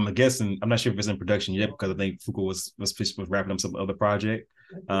I'm guessing, I'm not sure if it's in production yet because I think Fuqua was wrapping up some other project.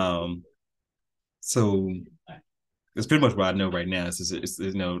 So it's pretty much what I know right now. It's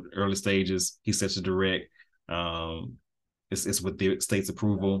early stages. He's set to direct. It's with the state's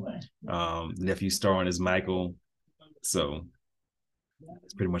approval. The nephew starring as Michael. So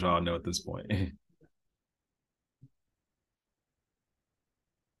it's pretty much all I know at this point.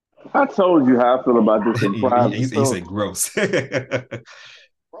 I told you how I feel about this improv. He said gross.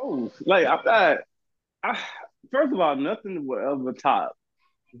 Gross. Like first of all, nothing will ever top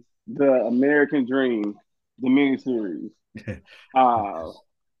the American Dream, the miniseries.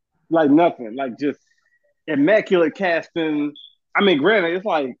 Like nothing. Like just immaculate casting. I mean, granted, it's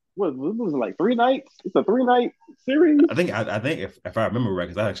like what was it like 3 nights? It's a 3-night series. I think if I remember right,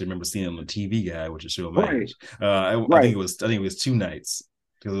 because I actually remember seeing it on the TV Guide, which is show my right. age. I think it was 2 nights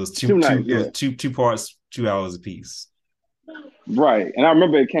because it was two nights, it was two parts, 2 hours apiece. Right, and I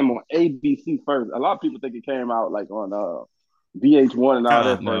remember it came on ABC first. A lot of people think it came out like on VH1 and all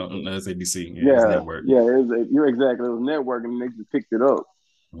that. No, it's ABC. Yeah, it's network. Yeah, you're exactly. It was network, and they just picked it up.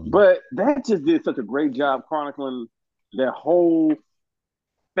 Mm-hmm. But that just did such a great job chronicling that whole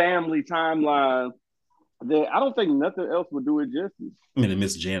family timeline Then I don't think nothing else would do it justice. I mean, the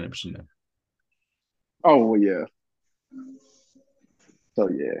Miss Janet, but, you know. Oh well, yeah. So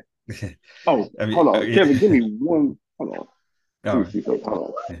yeah. Oh, I mean, hold on, yeah. Kevin. Give me one. Hold on. Let All me right. see. Hold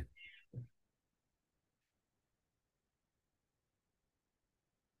on. Yeah.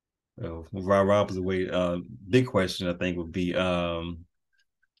 Rob is away. Big question I think would be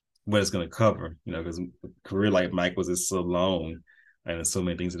what it's going to cover. You know, because a career like Michael's is so long, and there's so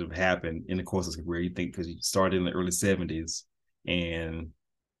many things that have happened in the course of his career. You think because he started in the early '70s and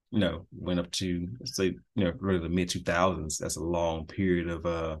went up to say really the mid 2000s. That's a long period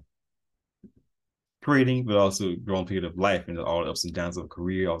of creating, but also a long period of life and all the ups and downs of a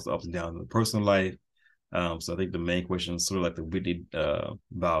career, also ups and downs of personal life. So I think the main question, sort of like the Whitney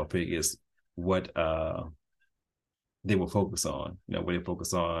biopic, is what they will focus on. Where they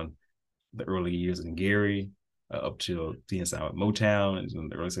focus on the early years in Gary, up to being signed with Motown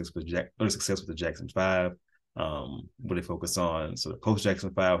and the early success with the Jackson Five. Where they focus on sort of post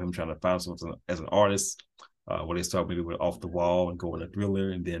Jackson Five, him trying to find something as an artist. Where they start maybe with Off the Wall and go into Thriller,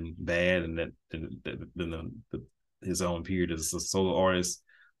 and then Bad, and then his own period as a solo artist.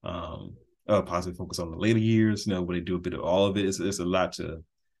 Possibly focus on the later years, where they do a bit of all of it. It's a lot to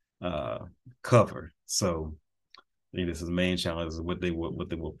cover. So I think this is the main challenge is what they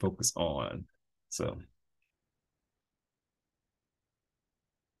will focus on. So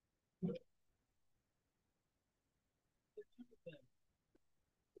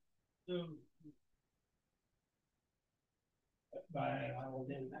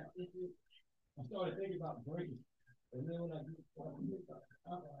I started thinking about breaking. And then when I do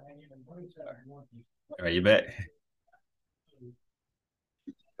all right, you back?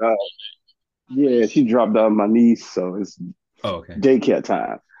 Uh, yeah, she dropped out my niece, so it's Oh, okay. daycare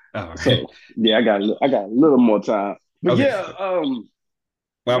time. All right. So yeah, I got a little more time. But Okay. yeah, Well,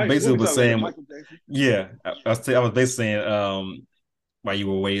 I Mike, what basically we was talking about? saying, Michael Jackson. yeah, I was basically saying, while you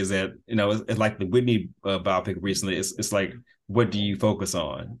were away, is that it's like the Whitney biopic recently. It's like, what do you focus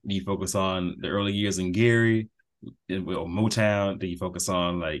on? Do you focus on the early years in Gary or Motown? Do you focus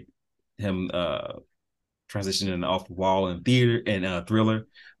on like him transitioning off the wall in theater and Thriller?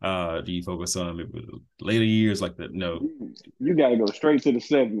 Do you focus on maybe later years like the You got to go straight to the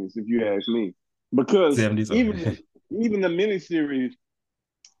 '70s if you ask me, because '70s? Okay. even the miniseries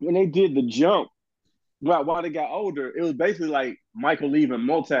when they did the jump, while they got older, it was basically like Michael leaving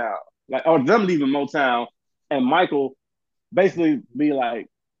Motown, like or them leaving Motown, and Michael basically be like,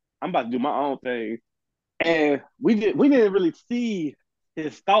 "I'm about to do my own thing," and we didn't really see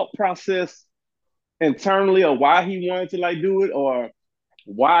his thought process internally or why he wanted to like do it or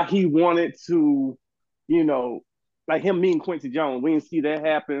why he wanted to, you know, like him meeting Quincy Jones. We didn't see that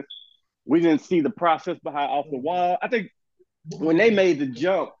happen. We didn't see the process behind Off the Wall. I think when they made the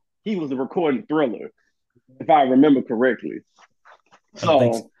jump, he was a recording Thriller, if I remember correctly. I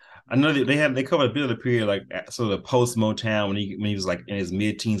think so. So I know that they covered a bit of the period like sort of post Motown when he was like in his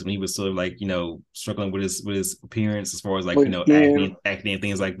mid teens when he was sort of like struggling with his appearance as far as like with skin, acne and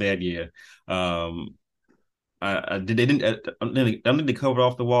things like that. Yeah. Um, I did they didn't I don't think they covered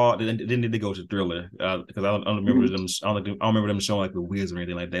Off the Wall. They didn't need to go to Thriller because I don't remember them. I don't remember them showing like the Wiz or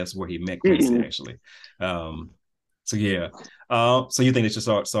anything like that. That's where he met Quincy actually. Um, so yeah. So you think they should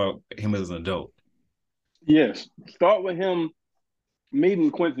start him as an adult? yes, start with him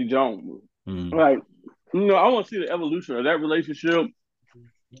meeting Quincy Jones. Mm. Like, I want to see the evolution of that relationship.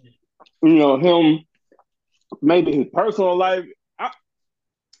 Him maybe his personal life.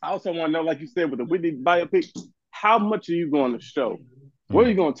 I also want to know, like you said, with the Whitney biopic, how much are you going to show? What are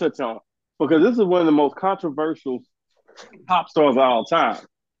you Mm. going to touch on? Because this is one of the most controversial pop stars of all time.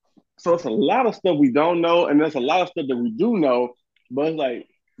 So it's a lot of stuff we don't know, and there's a lot of stuff that we do know. But it's like,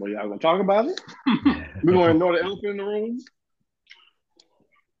 well, y'all gonna talk about it? We're gonna ignore the elephant in the room.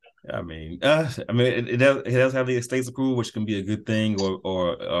 It does have the estate's approval, which can be a good thing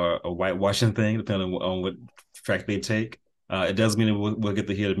or a whitewashing thing, depending on what track they take. It does mean we'll get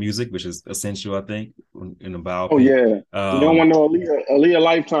to hear the music, which is essential, I think, in the Oh biopic. yeah, you don't want no Aaliyah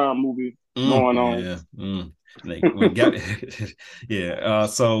Lifetime movie going on. Yeah, like when got yeah.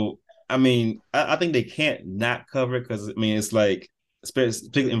 So I think they can't not cover it because it's like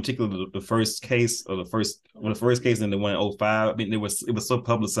especially in particular the first case or the first case and the one in '05. I mean, it was so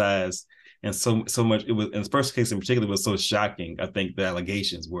publicized and so much. It was in the first case in particular was so shocking. I think the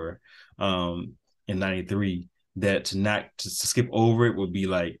allegations were in '93 that to skip over it would be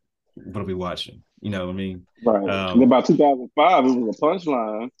like, what are we watching? You know what I mean? Right. And Um, about 2005, it was a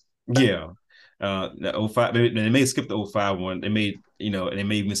punchline. yeah. The '05 they may skip the '05 one. They made and they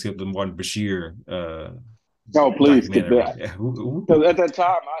made me skip the Martin Bashir Oh, please skip documentary. that. Because at that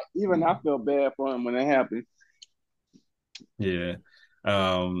time, I felt bad for him when it happened. Yeah.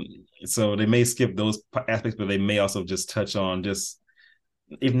 Um, so they may skip those aspects, but they may also just touch on just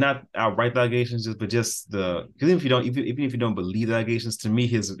if not outright the allegations, just but just the because even if you don't believe the allegations, to me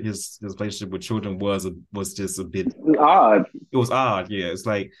his relationship with children was just a bit Odd. it was odd. Yeah, it's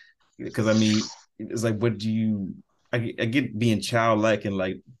like because I mean it's like what do you I get being childlike and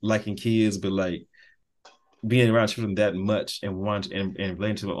like liking kids, but like being around children that much and want and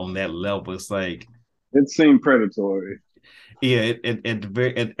relating to them on that level, it's like It seemed predatory. yeah, at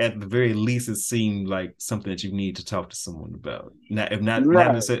the very least, it seemed like something that you need to talk to someone about. Not if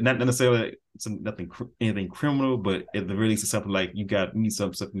Right. not necessarily nothing anything criminal, but at the very least, it's something like you need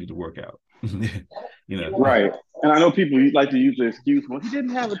something you need to work out. you know, Right. And I know people like to use the excuse, well, he didn't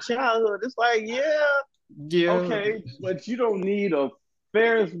have a childhood. It's like, yeah, yeah, okay, but you don't need a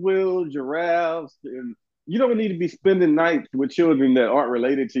Ferris wheel, giraffes, and you don't need to be spending nights with children that aren't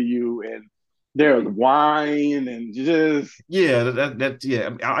related to you. And there's wine and just yeah, yeah.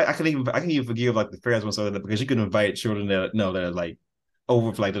 I, mean, I can even forgive like the fairs one so that because you could invite children that no that are like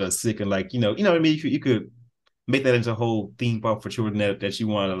over like that are sick and like you know what I mean. You could make that into a whole theme park for children that you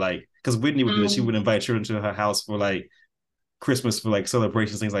want to like because Whitney would do that. She would invite children to her house for like Christmas for like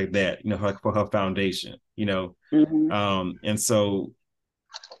celebrations, things like that, you know, like for her foundation, you know. mm-hmm. And so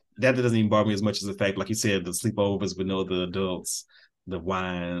that doesn't even bother me as much as the fact, like you said, the sleepovers with no other adults, the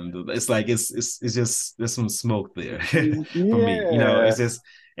wine, it's like it's just there's some smoke there for me, you know. Yeah, It's just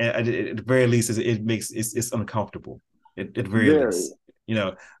at the very least it makes it's uncomfortable at the very very. least, you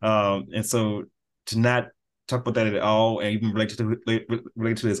know. And so to not talk about that at all and even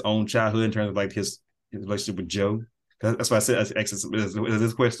relate to his own childhood in terms of like his relationship with Joe. That's why I said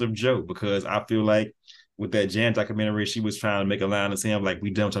this question of Joe because I feel like with that Jan documentary, she was trying to make a line of saying like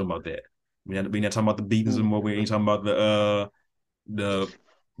we done talking about that. We not talking about the beatings anymore. We ain't talking about the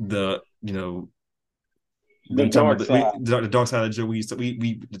you know we The ain't talking dark about side. the dark side of Joe. We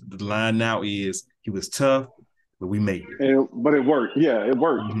the line now is he was tough, but we made it. But it worked. Yeah, it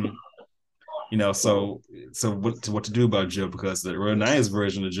worked. Mm-hmm. You know, So so what to do about Joe because the real nice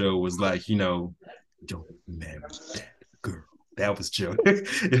version of Joe was like you know don't marry that girl. That was Joe. you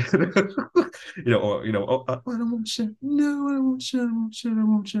know, or you know, oh, I don't want you. No, I don't want you. I don't want you. I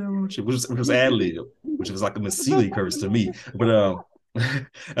don't want you. I don't want you. Which was ad lib, which was like a Massili curse to me. But all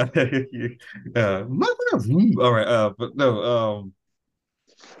right. But no,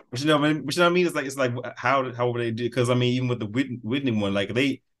 but you know, but you know what I mean? It's like how would they do? Because I mean, even with the Whitney one, like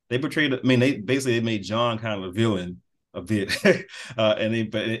they portrayed. I mean, they basically they made John kind of a villain a bit, and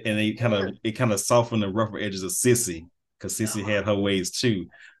they kind of it kind of softened the rougher edges of Sissy because Sissy had her ways too.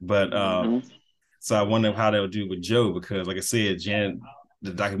 But mm-hmm. so I wonder how they'll do with Joe because, like I said, Jan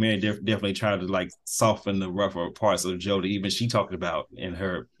the documentary definitely tried to like soften the rougher parts of Joe that even she talked about in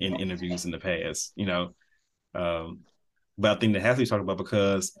her in interviews in the past. You know, um, but I think that has to be talked about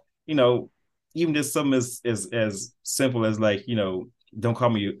because you know even just something as simple as like you know don't call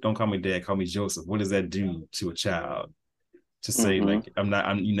me dad, call me Joseph. What does that do to a child to say Mm-hmm. like you're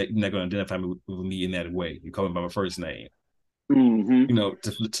not going to identify me with me in that way? You call me by my first name. Mm-hmm. You know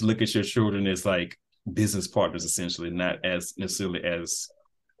to look at your children as like business partners essentially, not as necessarily as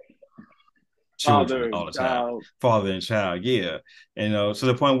children Father all and the time, child. father and child. Yeah, and to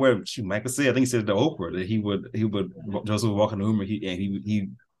the point where Michael said, I think he said to Oprah that he would Joseph would walk in the room and he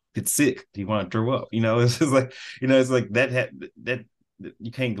gets sick, he want to throw up. You know, it's just like it's like that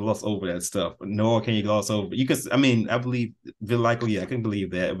you can't gloss over that stuff, nor can you gloss over. You can, I mean, I believe Vilico, yeah, I can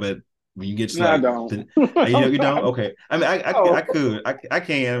believe that, but when you get to No, I like don't. the, I'm you don't sorry. okay. I mean, I Oh, could I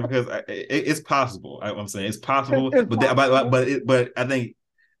can because it's possible. I'm saying it's possible, it's but possible. but I think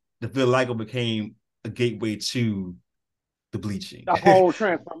the vitiligo became a gateway to the bleaching. The whole yeah,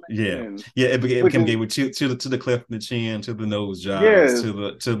 transformation, yeah, it which became a is gateway to the cleft in the chin, to the nose jobs, yes,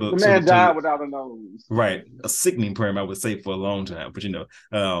 the to man the died without a nose. right a sickening perm I would say for a long time, but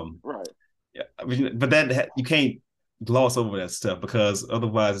Right. yeah, but that you can't gloss over that stuff because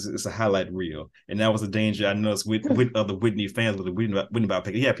otherwise it's a highlight reel, and that was a danger I noticed with other Whitney fans with the Whitney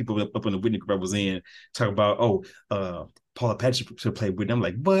biopic. Yeah, people up in the Whitney group was in talk about Paula Patrick should play Whitney. I'm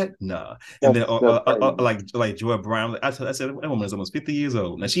like, what? Nah. And then That's crazy. like Joy Brown. I said that woman is almost 50 years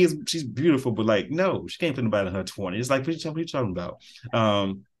old. Now she's beautiful, but like no, she can't play nobody in her 20s. It's like what are you talking about?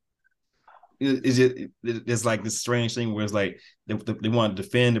 Um, it's like this strange thing where it's like they want to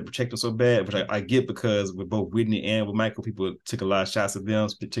defend and protect them so bad, which I get because with both Whitney and with Michael, people took a lot of shots at them,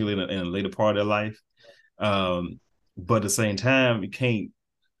 particularly in a later part of their life. But at the same time, you can't.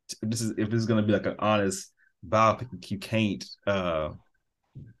 This is if this is going to be like an honest biopic, you can't.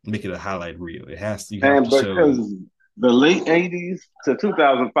 make it a highlight reel. It has to. You have And to show. because the late '80s to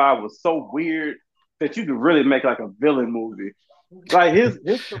 2005 was so weird that you could really make like a villain movie. Like his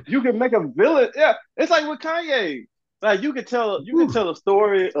you can make a villain. Yeah, it's like with Kanye. Like you can tell a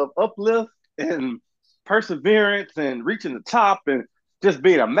story of uplift and perseverance and reaching the top and just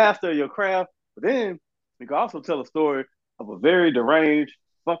being a master of your craft. But then you can also tell a story of a very deranged,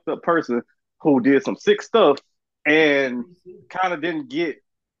 fucked up person who did some sick stuff and kind of didn't get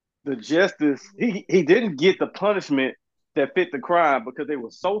the justice. He didn't get the punishment that fit the crime because they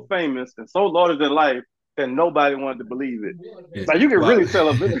were so famous and so larger than life that nobody wanted to believe it. Yeah. Like you can Well, really tell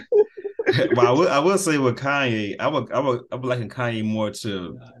a bit. well, I will say with Kanye, I would liken Kanye more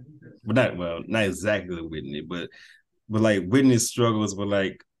to, but not exactly Whitney, but like Whitney's struggles were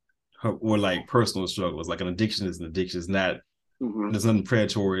like her, or like personal struggles. Like an addiction is an addiction. It's not. Mm-hmm. There's nothing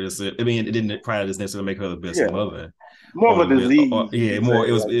predatory. I mean, it didn't probably just necessarily make her the best Yeah, mother more or of the a best. disease, you Yeah, could say. more.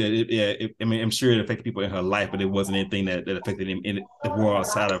 It was. Like, I mean, I'm sure it affected people in her life, but it wasn't anything that affected him in the world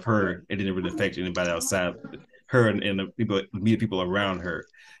outside of her. It didn't really affect anybody outside her and the people around her.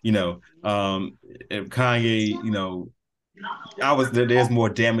 You know, and Kanye. There's more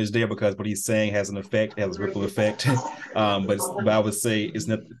damage there because what he's saying has an effect, has a ripple effect. But I would say it's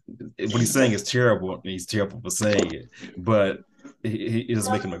not what he's saying is terrible, and he's terrible for saying it. But he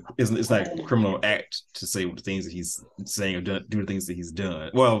doesn't make him it's not a criminal act to say the things that he's saying or do the things that he's done.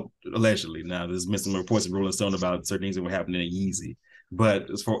 Well, allegedly. Now there's been some reports of Rolling Stone about certain things that were happening in Yeezy. But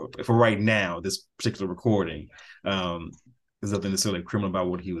as for right now, this particular recording, there's nothing necessarily criminal about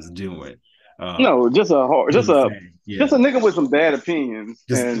what he was doing. Um, no, just a what he's saying, just yeah, a nigga with some bad opinions,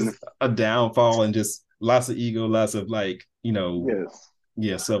 and just a downfall and just lots of ego, lots of like yes,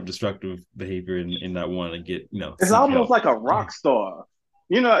 yeah, self-destructive behavior and not wanting to get it's seek almost help. like a rock star.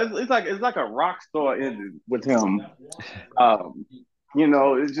 It's like a rock star ending with him. Um,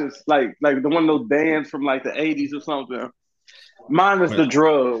 it's just like the one of those bands from like the '80s or something, minus the But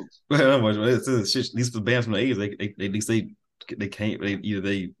drugs. these bands from the 80s, they at least they can't they either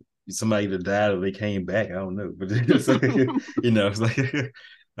they somebody either died or they came back. I don't know, but it's like it's like He'll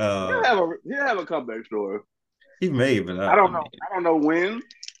uh have a comeback story. he may, but I I don't mean, know. I don't know when,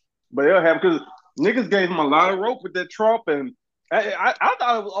 but he'll have because niggas gave him a lot of rope with that Trump, and I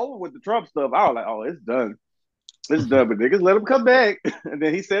thought it was over with the Trump stuff. I was like, oh, it's done. It's done. But niggas let him come back, and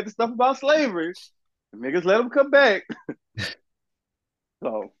then he said the stuff about slavery. And niggas let him come back.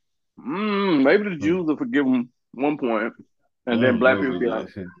 So maybe the Jews will forgive him 1 point, I and then don't black know, people be like,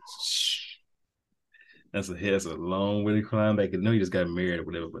 but that's a long way to climb back. I know he just got married or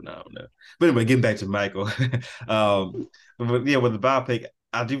whatever, but no, I don't know. But anyway, getting back to Michael. But yeah, with the biopic,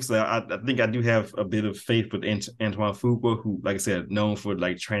 I do say I think I do have a bit of faith with Antoine Fuqua, who, like I said, known for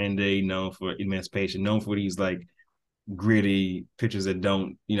like Training Day, known for Emancipation, known for these like gritty pictures that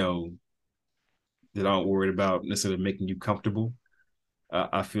don't, that aren't worried about necessarily making you comfortable.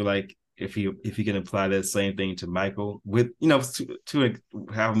 I feel like if he can apply that same thing to Michael with to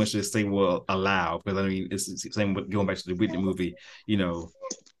how much this thing will allow, because I mean it's the same with going back to the Whitney movie, you know,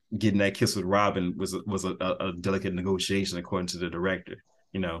 getting that kiss with Robin was a delicate negotiation according to the director,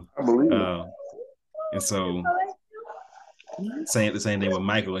 you know, I believe it. uh, and so saying the same thing with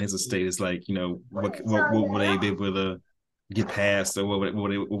Michael and his estate is like, what would they be able to get past, or what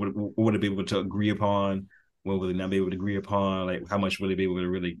would they be able to agree upon? What would they not be able to agree upon? Like, how much would they be able to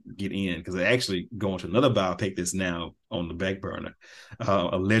really get in? Because they actually going to another biopic that's now on the back burner.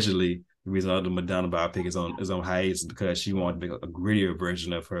 Allegedly, the reason the Madonna biopic is on hiatus is because she wanted to make a grittier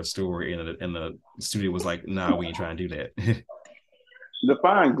version of her story, and the studio was like, "Nah, we ain't trying to do that."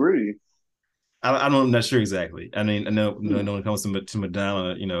 Define gritty. I'm not sure exactly. I mean, I know, when it comes to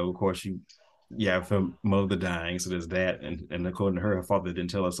Madonna, of course you have her mother dying, so there's that, and according to her father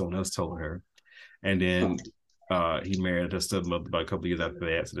didn't tell her, someone else told her, and then he married her stepmother about a couple of years after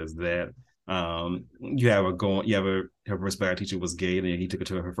that, so there's that. Her first bio teacher was gay, and then he took her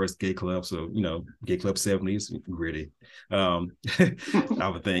to her first gay club, so gay club 70s, gritty. I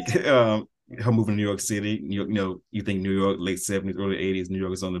would think. Her moving to New York City, you think New York, late 70s, early 80s, New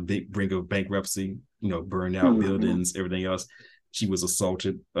York is on the big brink of bankruptcy, burned out Mm-hmm. buildings, everything else. She was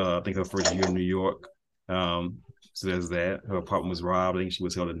assaulted, I think her first year in New York. So there's that. Her apartment was robbed. I think she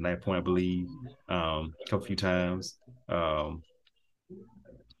was held at knife point, I believe, a few times. So,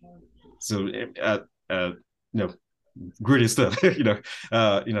 gritty stuff,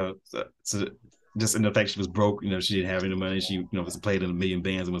 so just in the fact she was broke, she didn't have any money. She, was played in a million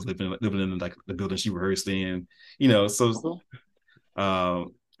bands and was living in like the building she rehearsed in, so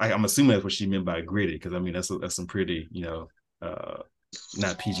I'm assuming that's what she meant by gritty, because I mean that's some pretty,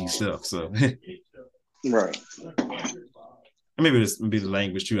 not PG stuff. So Right. maybe it's maybe the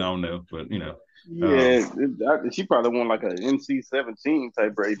language too. I don't know, but you know, um, Yeah, she probably want like a NC-17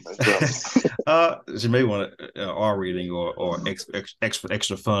 type rating or something. she may want a R rating or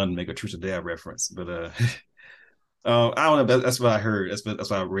extra fun, make a truth or dare reference, but I don't know. That's what I heard. That's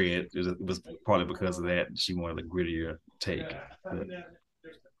what I read. It was partly because of that. She wanted a grittier take.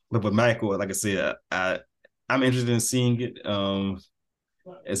 But Michael, like I said, I'm interested in seeing it.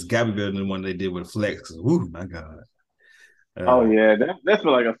 It's got to be better than the one they did with Flex. Ooh, my God. Oh Uh, yeah, that's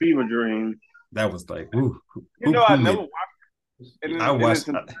for like a fever dream. that was like, ooh, You know, I who never made? watched it I in its. watched.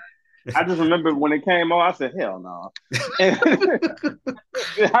 I just remember when it came on, I said, "Hell no," and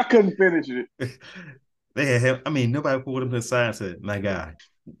I couldn't finish it. They had him. I mean, nobody pulled him to the side and said, "My God,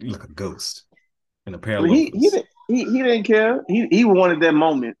 you look a ghost in a pair of But he loafers." didn't he didn't care. He wanted that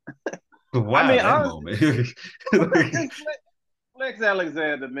moment. But I why mean, that honestly, moment? because Flex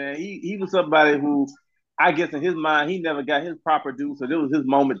Alexander, man, he was somebody who I guess in his mind he never got his proper due, so this was his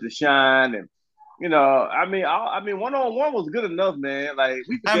moment to shine. And I mean, one on one was good enough, man. Like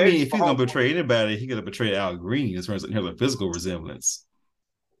we I forgave mean, you if for he's gonna Homecoming. betray anybody, he could have betrayed Al Green in terms of physical resemblance.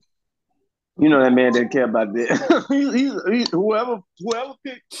 You know that man didn't care about that. Whoever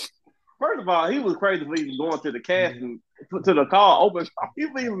picked. First of all, he was crazy for even going to the cast and to the call open.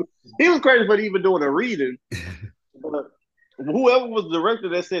 He was crazy for even doing a reading. But whoever was the director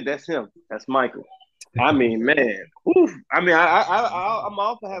that said that's him, that's Michael. I mean, man, oof. I mean, I'm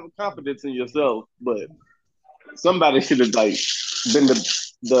all for having confidence in yourself, but somebody should have like been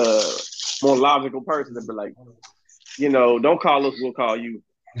the more logical person to be like, don't call us, we'll call you.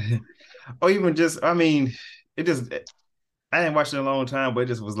 Or even just, I mean, it just I didn't watch it in a long time, but it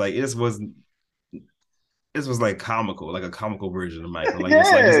just was like this was like comical, like a comical version of Michael. Like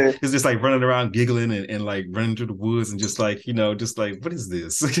Yeah, it's just like running around giggling and like running through the woods and just like, just like what is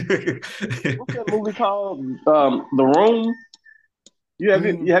this? what's that movie called? The Room.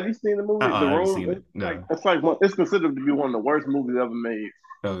 mm, Have you seen the movie The I haven't Room? seen it. No. It's considered to be one of the worst movies ever made.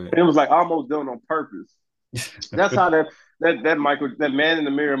 Okay. And it was like almost done on purpose. That's how that Man in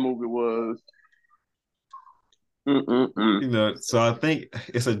the Mirror movie was. Mm-mm-mm. So I think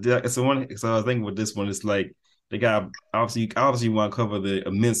it's a one. So I think with this one, it's like they got obviously you want to cover the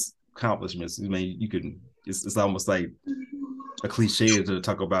immense accomplishments. I mean, you can. It's almost like a cliche to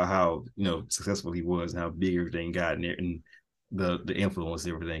talk about how successful he was and how big everything got and the influence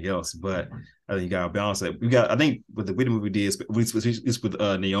and everything else. But I think you got to balance that. We got I think what the Whitney movie did, is with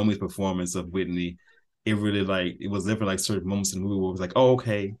Naomi's performance of Whitney, it really like it was different like certain moments in the movie where it was like, oh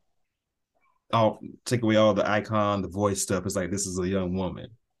okay, I'll take away all the icon, the voice stuff. It's like this is a young woman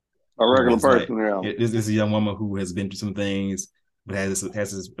A who regular is like person, yeah. this is a young woman who has been through some things, but has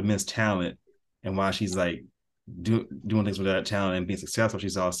this immense talent. And while she's like doing things with that talent and being successful,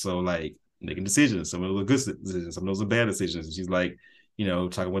 she's also like making decisions. Some of those are good decisions, some of those are bad decisions. And she's like,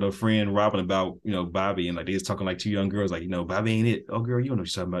 talking with her friend Robin about, Bobby, and like they just talking like two young girls, like, Bobby ain't it. Oh girl, you don't know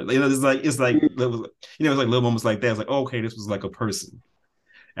what you're talking about. It's like little moments like that. It's like, oh, okay, this was like a person.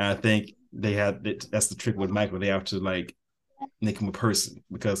 And I think that's the trick with Michael. They have to like make him a person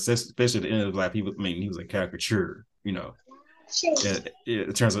because especially at the end of his life, he was a caricature,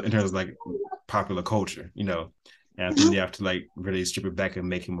 in terms of like popular culture. And I think they have to like really strip it back and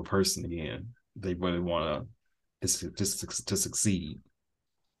make him a person again. They really want to succeed,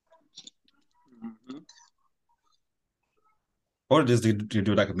 Mm-hmm. or just to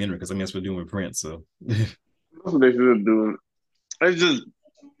do a documentary because I mean that's what we're doing with Prince. So That's what they should do. It's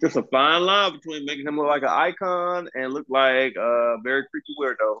just a fine line between making him look like an icon and look like a very creepy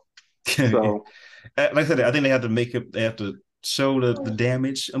weirdo. So like I said, I think they have to make it. They have to show the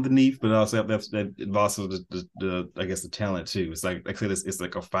damage underneath, but also that also the I guess the talent too. It's like I said, it's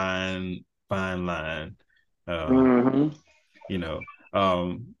like a fine line. Uh, mm-hmm. you know,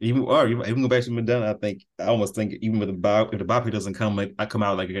 even go back to Madonna. I almost think even with if the biopic doesn't come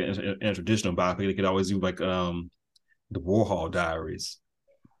out like in a traditional biopic, they could always do like the Warhol Diaries,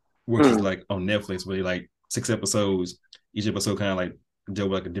 which is Mm. like on Netflix, where they like 6 episodes. Each episode kind of like deal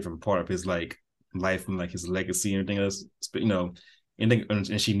with like a different part of his like life and like his legacy and everything else. But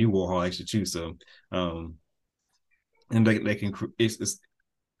and she knew Warhol actually too. So and they can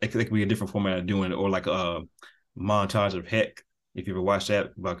it could be a different format of doing it, or like a montage of Heck. If you ever watched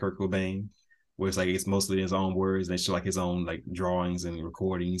that about Kurt Cobain, where it's like it's mostly his own words, and they show like his own like drawings and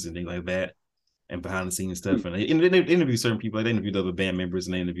recordings and things like that and behind the scenes stuff. And they interviewed certain people. Like they interviewed other band members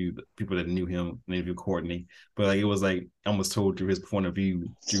and they interviewed people that knew him. And they interviewed Courtney, but like it was like almost told through his point of view,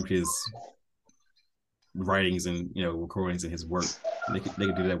 through his writings and recordings and his work. And they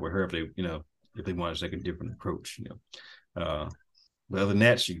could do that with her if they wanted to take a different approach. Uh, But other than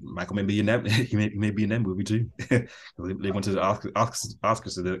that, Michael may be in that. He may be in that movie too. They went to the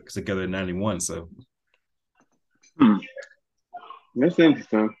Oscars together in '91. So Hmm. That's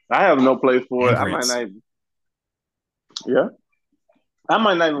interesting. I have no place for and it. I might Prince. not even, yeah. I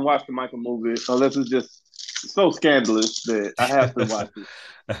might not even watch the Michael movie unless it's just so scandalous that I have to watch it.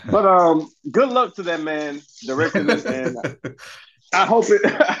 But good luck to that man directing it, and I hope it.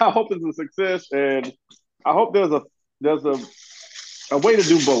 I hope it's a success, and I hope there's a way to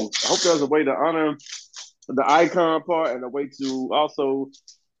do both. I hope there's a way to honor the icon part and a way to also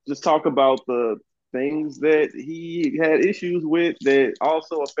just talk about the things that he had issues with that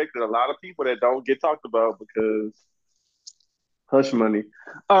also affected a lot of people that don't get talked about because hush money.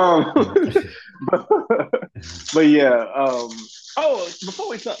 But, but yeah. Oh, before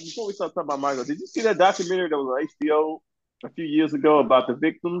we start talking about Michael, did you see that documentary that was on HBO a few years ago about the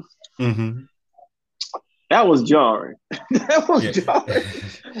victims? Mm-hmm. That was jarring. That was Yeah. jarring.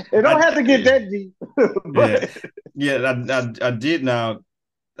 It don't I have to get that deep, yeah. but Yeah, I did now.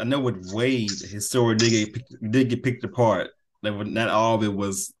 I know with Wade, his story did get picked apart. Like not all of it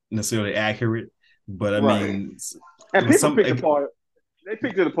was necessarily accurate, but I right. mean, it And was people some. picked apart. They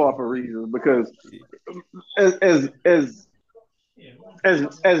picked it apart for reasons because as as as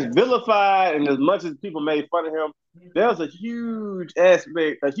as vilified and as much as people made fun of him, there's a huge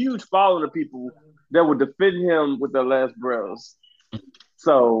aspect, a huge following of people that would defend him with their last breaths.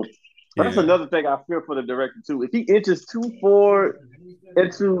 So that's Yeah, another thing I fear for the director too. If he inches too forward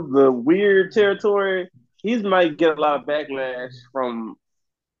into the weird territory, he might get a lot of backlash from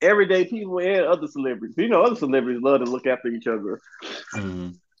everyday people and other celebrities. You know, other celebrities love to look after each other.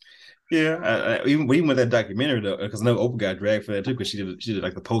 mm. Yeah. Even with that documentary though, because I know Oprah got dragged for that too, because she did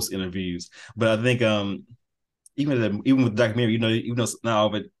like the post interviews. But I think even with the documentary, even though now,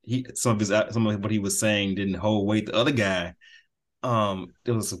 but some of what he was saying didn't hold weight. The other guy,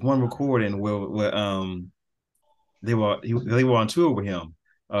 there was one recording where they were on tour with him,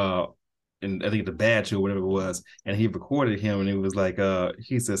 uh, and I think the bad tour, whatever it was, and he recorded him, and it was like,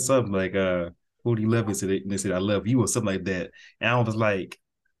 he said something like, "Who do you love?" And they said, "I love you," or something like that, and I was like,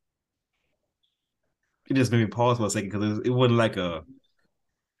 it just made me pause for a second because it wasn't like a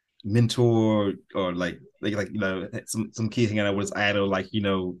mentor or like some kid hanging out with his idol, like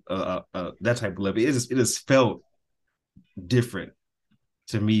that type of level. It just felt different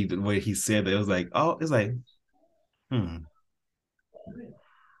to me the way he said that. It was like, oh, it's like, hmm.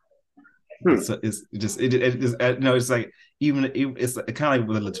 Hmm. It's just it just no, it's like it's kind of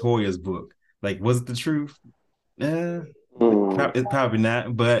like with Latoya's book. Like, was it the truth? Eh, Mm. it's probably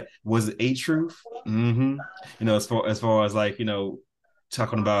not. But was it a truth? Mm-hmm. As far as like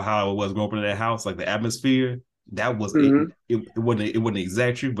talking about how it was growing up in that house, like the atmosphere. That was Mm-hmm. it wasn't the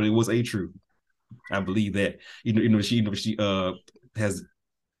exact truth, but it was a truth. I believe that. She has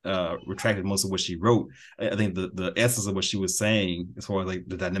retracted most of what she wrote. I think the essence of what she was saying, as far as like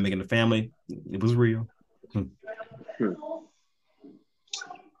the dynamic in the family, it was real. Hmm. Hmm.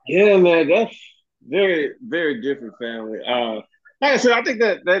 Yeah, man, that's very, very different family. Like I said, I think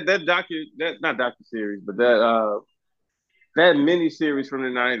that that not docu series, but that mini series from the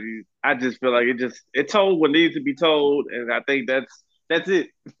 '90s, I just feel like it told what needs to be told, and I think that's it.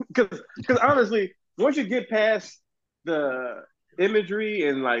 Because honestly, once you get past the imagery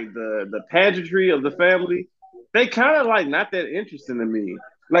and like the pageantry of the family, they kind of like not that interesting to me.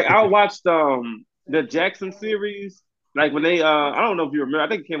 Like I watched the Jackson series, like when they I don't know if you remember, I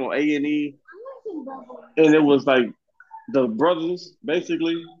think it came on A&E, and it was like the brothers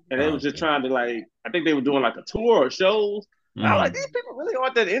basically, and they was just Okay. trying to like I think they were doing like a tour or shows. And I'm like, these Mm. people really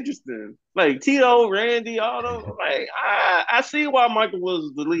aren't that interesting. Like Tito, Randy, all those. Like I see why Michael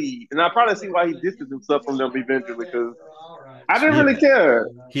was the lead, and I probably see why he distanced himself from them eventually because I didn't really Yeah, care.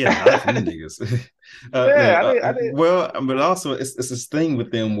 he had an eye for them niggas. Yeah, I did. Well, but also it's this thing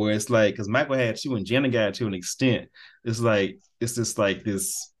with them where it's like because Michael had two and Janet got to an extent. It's just like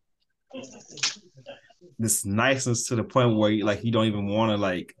this niceness to the point where you don't even want to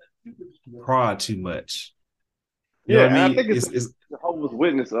like prod too much. You know Yeah, what I and I mean? think it's the Jehovah's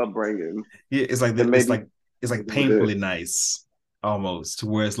Witness upbringing Yeah, it's like that it's maybe like it's like with it. painfully nice almost to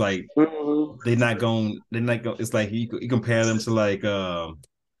where it's like Mm-hmm. they're not going. It's like you compare them to like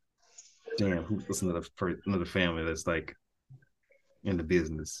damn, what's another family that's like in the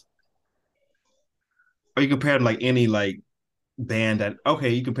business, or you compare them like any like band that okay,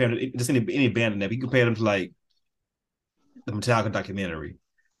 you compare them just any band in that, you compare them to like the Metallica documentary.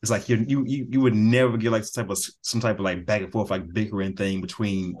 It's like you would never get like some type of like back and forth like bickering thing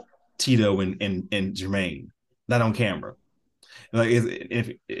between Tito and Jermaine, not on camera. Like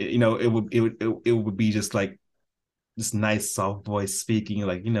if it would be just like this nice soft voice speaking,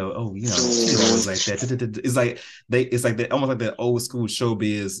 like, oh, she's always like Mm-hmm. that. It's like it's like that, almost like that old school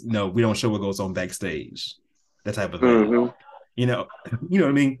showbiz. We don't show what goes on backstage, that type of thing. Mm-hmm. You know, you know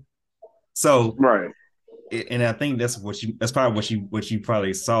what I mean. So, Right. and I think that's probably what you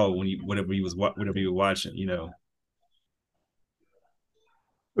probably saw when you whatever you were watching.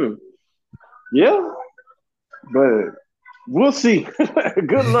 Hmm. Yeah, but we'll see.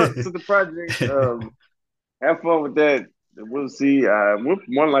 Good luck to the project. Have fun with that. We'll see. We'll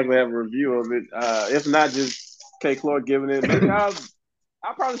more than likely have a review of it. If not, just K. Clark giving it. Maybe I'll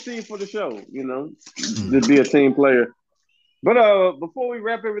probably see you for the show. Mm. Just be a team player. But before we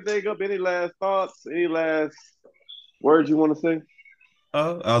wrap everything up, any last thoughts? Any last words you want to say?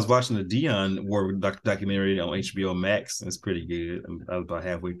 I was watching the Dion War documentary on HBO Max. It's pretty good. I was about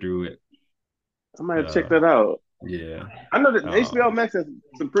halfway through it. I might have to check Uh, that out. yeah. I know that HBO Um, Max has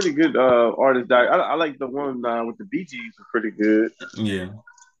some pretty good artists. I like the one with the Bee Gees was pretty good. yeah.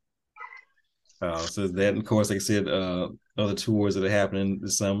 So that, and of course, like I said, other tours that are happening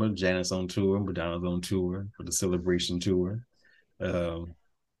this summer. Janet's on tour, Madonna's on tour for the Celebration tour. Um,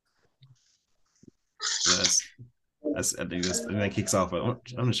 so I think that kicks off. I'm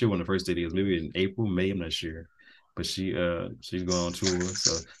not sure when the first date is. Maybe in April, May. I'm not sure. But she's going on tour.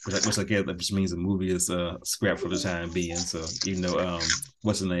 So which means the movie is scrapped for the time being. So even though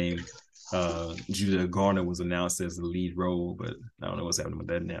what's the name? Julia Garner was announced as the lead role, but I don't know what's happening with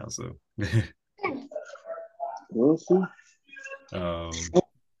that now. So We'll see. um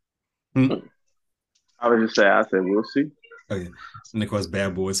hmm? I would just say I said we'll see. Okay. And of course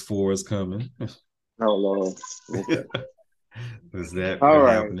Bad Boys 4 is coming. Oh Lord. Okay. Is that All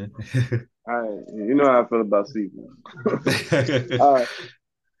right. happening? All right. You know how I feel about sequels. All right.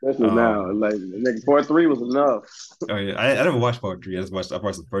 Especially now. um Like part three was enough. Oh yeah, I never watched part three. I watched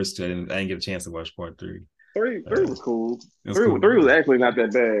the first two. I didn't get a chance to watch part three. Three was cool. It was Three cool. was actually not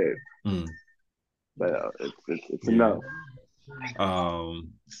that bad. Mm, But it's yeah. enough. Um,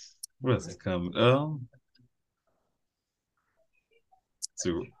 what else is coming?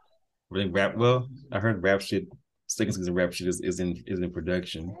 So I think rap. Well, I heard rap shit. Second season rap shit is in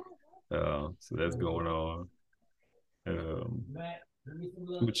production. So that's going on. Um,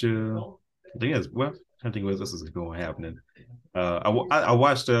 which I think that's well. I think what else is going happening. I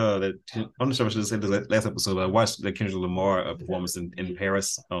watched that. I'm not sure if I should have said this last episode, but I watched the Kendrick Lamar performance in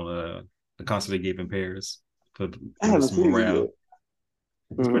Paris on the concert they gave in Paris for I haven't boost seen it morale. yet.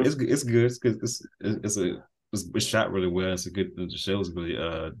 Mm-hmm. It's good. It's good. It's shot really well. It's a good. The show's really.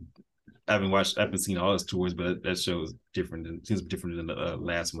 I haven't seen all his tours, but that show is different. Seems different than the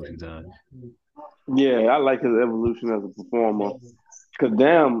last one he's done. Yeah, I like his evolution as a performer. Cause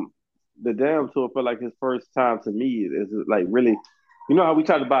the damn tour felt like his first time to me is like really, how we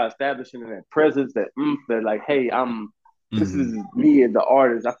talked about establishing that presence, that like, hey, this is Mm-hmm. me and the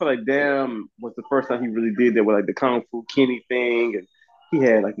artist. I feel like Damn was the first time he really did that with like the Kung Fu Kenny thing, and he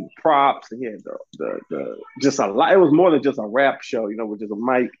had like the props, and he had the just a lot. It was more than just a rap show, with just a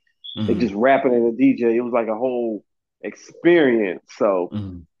mic and Mm-hmm. just rapping and a DJ. It was like a whole experience. So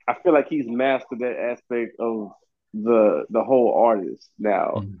Mm-hmm. I feel like he's mastered that aspect of the whole artist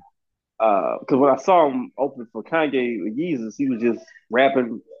now. Mm-hmm. Because when I saw him open for Kanye with Yeezus, he was just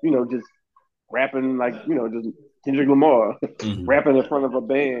rapping, just rapping like just Kendrick Lamar, Mm-hmm. rapping in front of a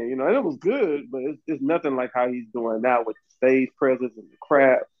band, and it was good, but it's nothing like how he's doing now with the stage presence and the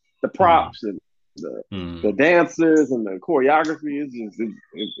crap, the Mm-hmm. props and the Mm-hmm. dancers and the choreography. Is just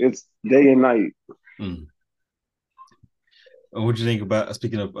it's day and night. Mm-hmm. What do you think about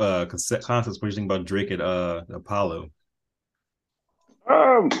speaking of concerts? What do you think about Drake at Apollo?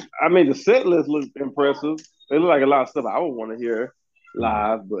 Um, I mean, the set list looked impressive. It looked like a lot of stuff I would want to hear Mm.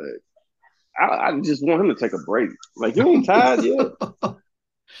 live, but I just want him to take a break. Like, you ain't tired yet?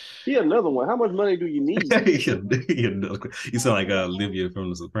 Here, another one. How much money do you need? You sound like Olivia from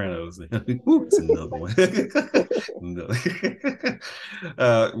The Sopranos. Ooh, it's another one. No.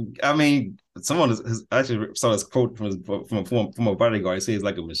 uh, I mean, someone has actually saw this quote from a bodyguard. He says it's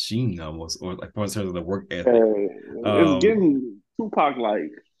like a machine almost, or like in terms of the work ethic. It's Um, getting Tupac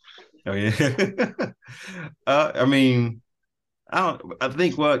like. oh yeah. I mean, I don't. I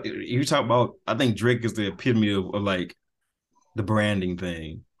think what you talk about. I think Drake is the epitome of like the branding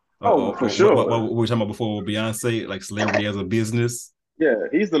thing. Oh, for What sure. we were talking about before with Beyonce, like celebrity as a business. Yeah,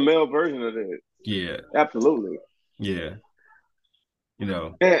 he's the male version of that. Yeah, Absolutely. yeah, You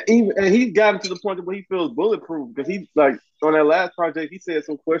know. And he's gotten to the point where he feels bulletproof because he like on that last project he said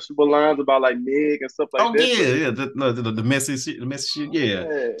some questionable lines about like Meg and stuff like Oh that. yeah, But yeah, the messy shit, yeah.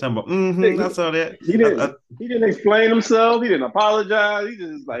 yeah, Talking about, I he, saw that. he I, I, didn't he didn't explain himself. He didn't apologize. He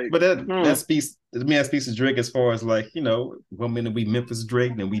just like but that speaks to me. That speaks to Drake as far as like, 1 minute we Memphis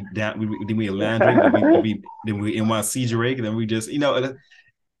Drake, then we down, then we Atlanta Drake, then we NYC Drake, and then we just, I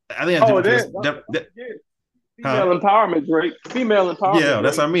think that's oh, different because don't forget huh? female empowerment, Drake. Female empowerment, Yeah,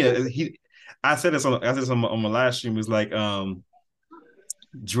 that's what Drake. I mean. I said this on my last stream was like,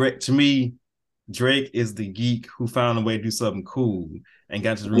 Drake to me, Drake is the geek who found a way to do something cool and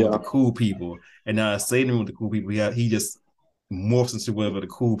got to the room with Yeah. the cool people. And now staying in the room with the cool people, he just morphs into whatever the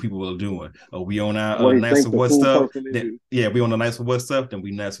cool people are doing. Are we on our What he nice for thinks a what cool stuff? person Then is. yeah, we on the nice for what stuff, then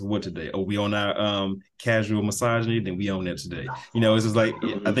we nice for what today. Are we on our casual misogyny, then we on that today. It's just like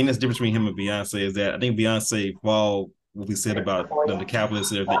I think that's the difference between him and Beyonce is that I think Beyonce, for all what we said about the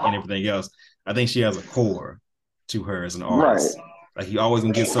capitalists and everything else, I think she has a core to her as an Right. artist. Like he always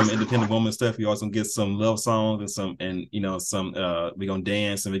gonna get some independent woman stuff. He always gonna get some love songs and some we gonna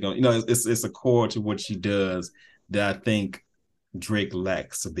dance and we gonna it's a core to what she does that I think Drake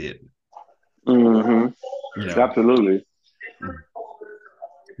lacks a bit. Mm-hmm. You know, Absolutely.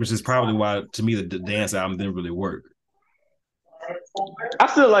 which is probably why to me the dance album didn't really work. I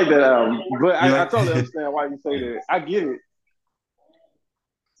still like that album, but You I like, totally understand why you say that. I get it.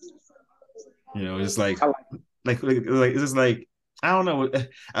 it's like I like it's just like I don't know.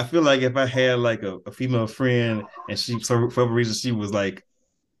 I feel like if I had like a female friend and she for whatever reason she was like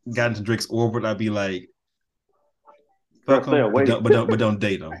got into Drake's orbit, I'd be like, girl, fuck stay them, but away. don't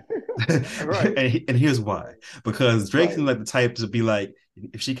date them. Right. and here's why: because Drake Right. seems like the type to be like,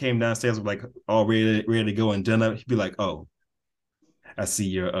 if she came downstairs with like all ready to go and done up, he'd be like, oh, I see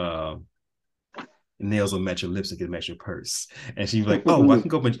your nails will match your lipstick and match your purse, and she'd be like, oh, I can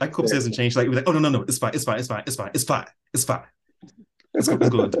go upstairs and change. Like, be like, oh no, it's fine, it's fine. Let's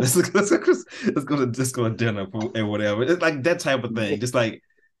go to dinner and whatever. It's like that type of thing. Just like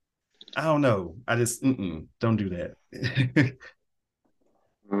I don't know. I just don't do that.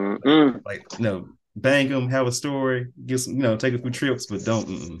 Mm-mm. Like no, bang them, have a story, get some, take a few trips, but don't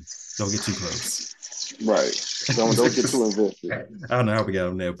get too close. Right. Don't get too invested. I don't know how we got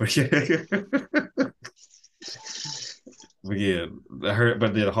him there, but yeah. But yeah, I heard,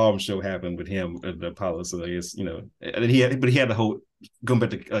 but the Harlem show happened with him at the Apollo, so I guess and he had the whole going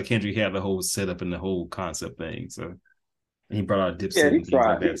back to Kendrick, he had the whole setup and the whole concept thing. So and he brought out Yeah, Dipset he and things like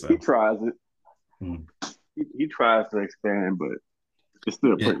tried. that. He So tries it. mm. He tries to expand, but it's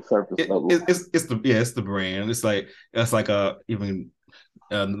still yeah, pretty surface level. it's the brand. It's like even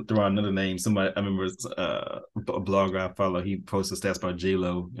throw out another name. Somebody I remember a blogger I follow. He posted stats about J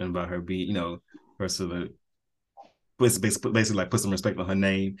Lo and about her being her sort of basically like put some respect on her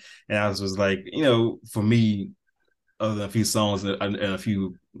name. And I was just like, for me, other than a few songs and a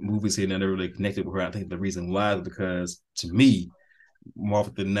few movies here, and I never really connected with her. I think the reason why is because to me, more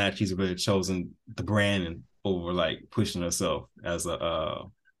often than not, she's really chosen the brand over like pushing herself as a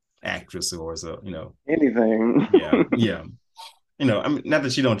actress or as a Anything. yeah. I mean, not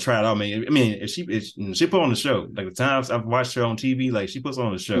that she don't try it out. I mean, if she put on the show, like the times I've watched her on TV, like she puts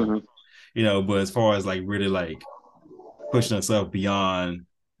on the show, Mm-hmm. But as far as like really like pushing herself beyond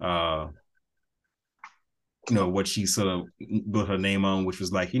what she sort of built her name on, which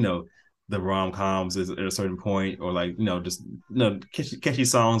was like the rom-coms at a certain point, or like just catchy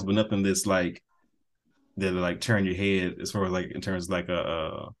songs, but nothing that's like that like turn your head as far as like in terms of like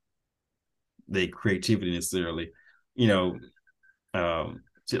the creativity necessarily. you know I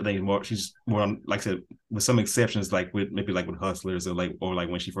think she's more on, like I said, with some exceptions, like with maybe like with Hustlers or like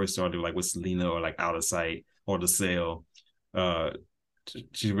when she first started like with Selena or like Out of Sight or The Sale. uh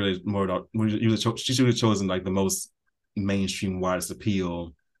she's really she's really chosen like the most mainstream, widest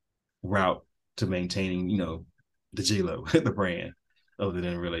appeal route to maintaining, the J-Lo, the brand, other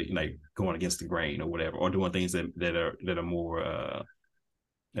than really like going against the grain or whatever, or doing things that are more uh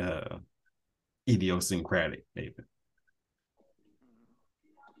idiosyncratic, maybe.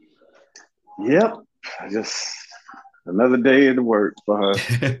 Yep. Just another day at work for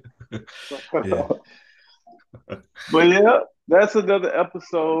Yeah. her. But yeah, that's another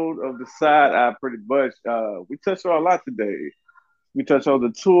episode of the Side Eye. Pretty much, we touched on a lot today. We touched on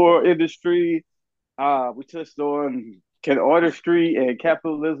the tour industry. We touched on can artistry and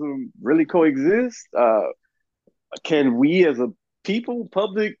capitalism really coexist? Can we, as a people,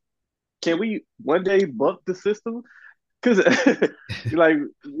 public, can we one day buck the system? Because, like,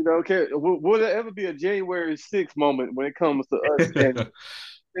 will there ever be a January 6th moment when it comes to us and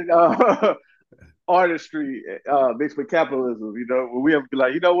artistry mixed with capitalism. You know, when we have to be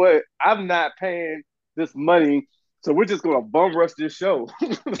like, you know what, I'm not paying this money, so we're just gonna bum rush this show.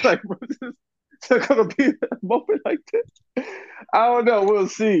 Like, it's gonna be a moment like this. I don't know. We'll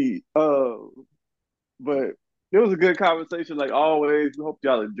see. But it was a good conversation, like always. We hope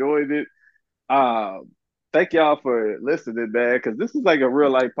y'all enjoyed it. Um, Thank y'all for listening, man, because this is like a real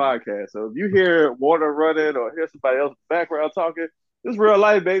life podcast. So if you hear water running or hear somebody else in the background talking, this is real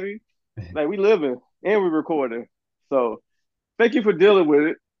life, baby. Like we living and we recording. So thank you for dealing with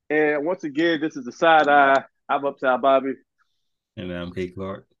it. And once again, this is the side eye. I'm Uptown Bobby. And I'm K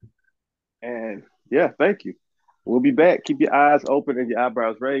Clark. And yeah, thank you. We'll be back. Keep your eyes open and your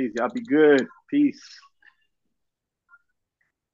eyebrows raised. Y'all be good. Peace.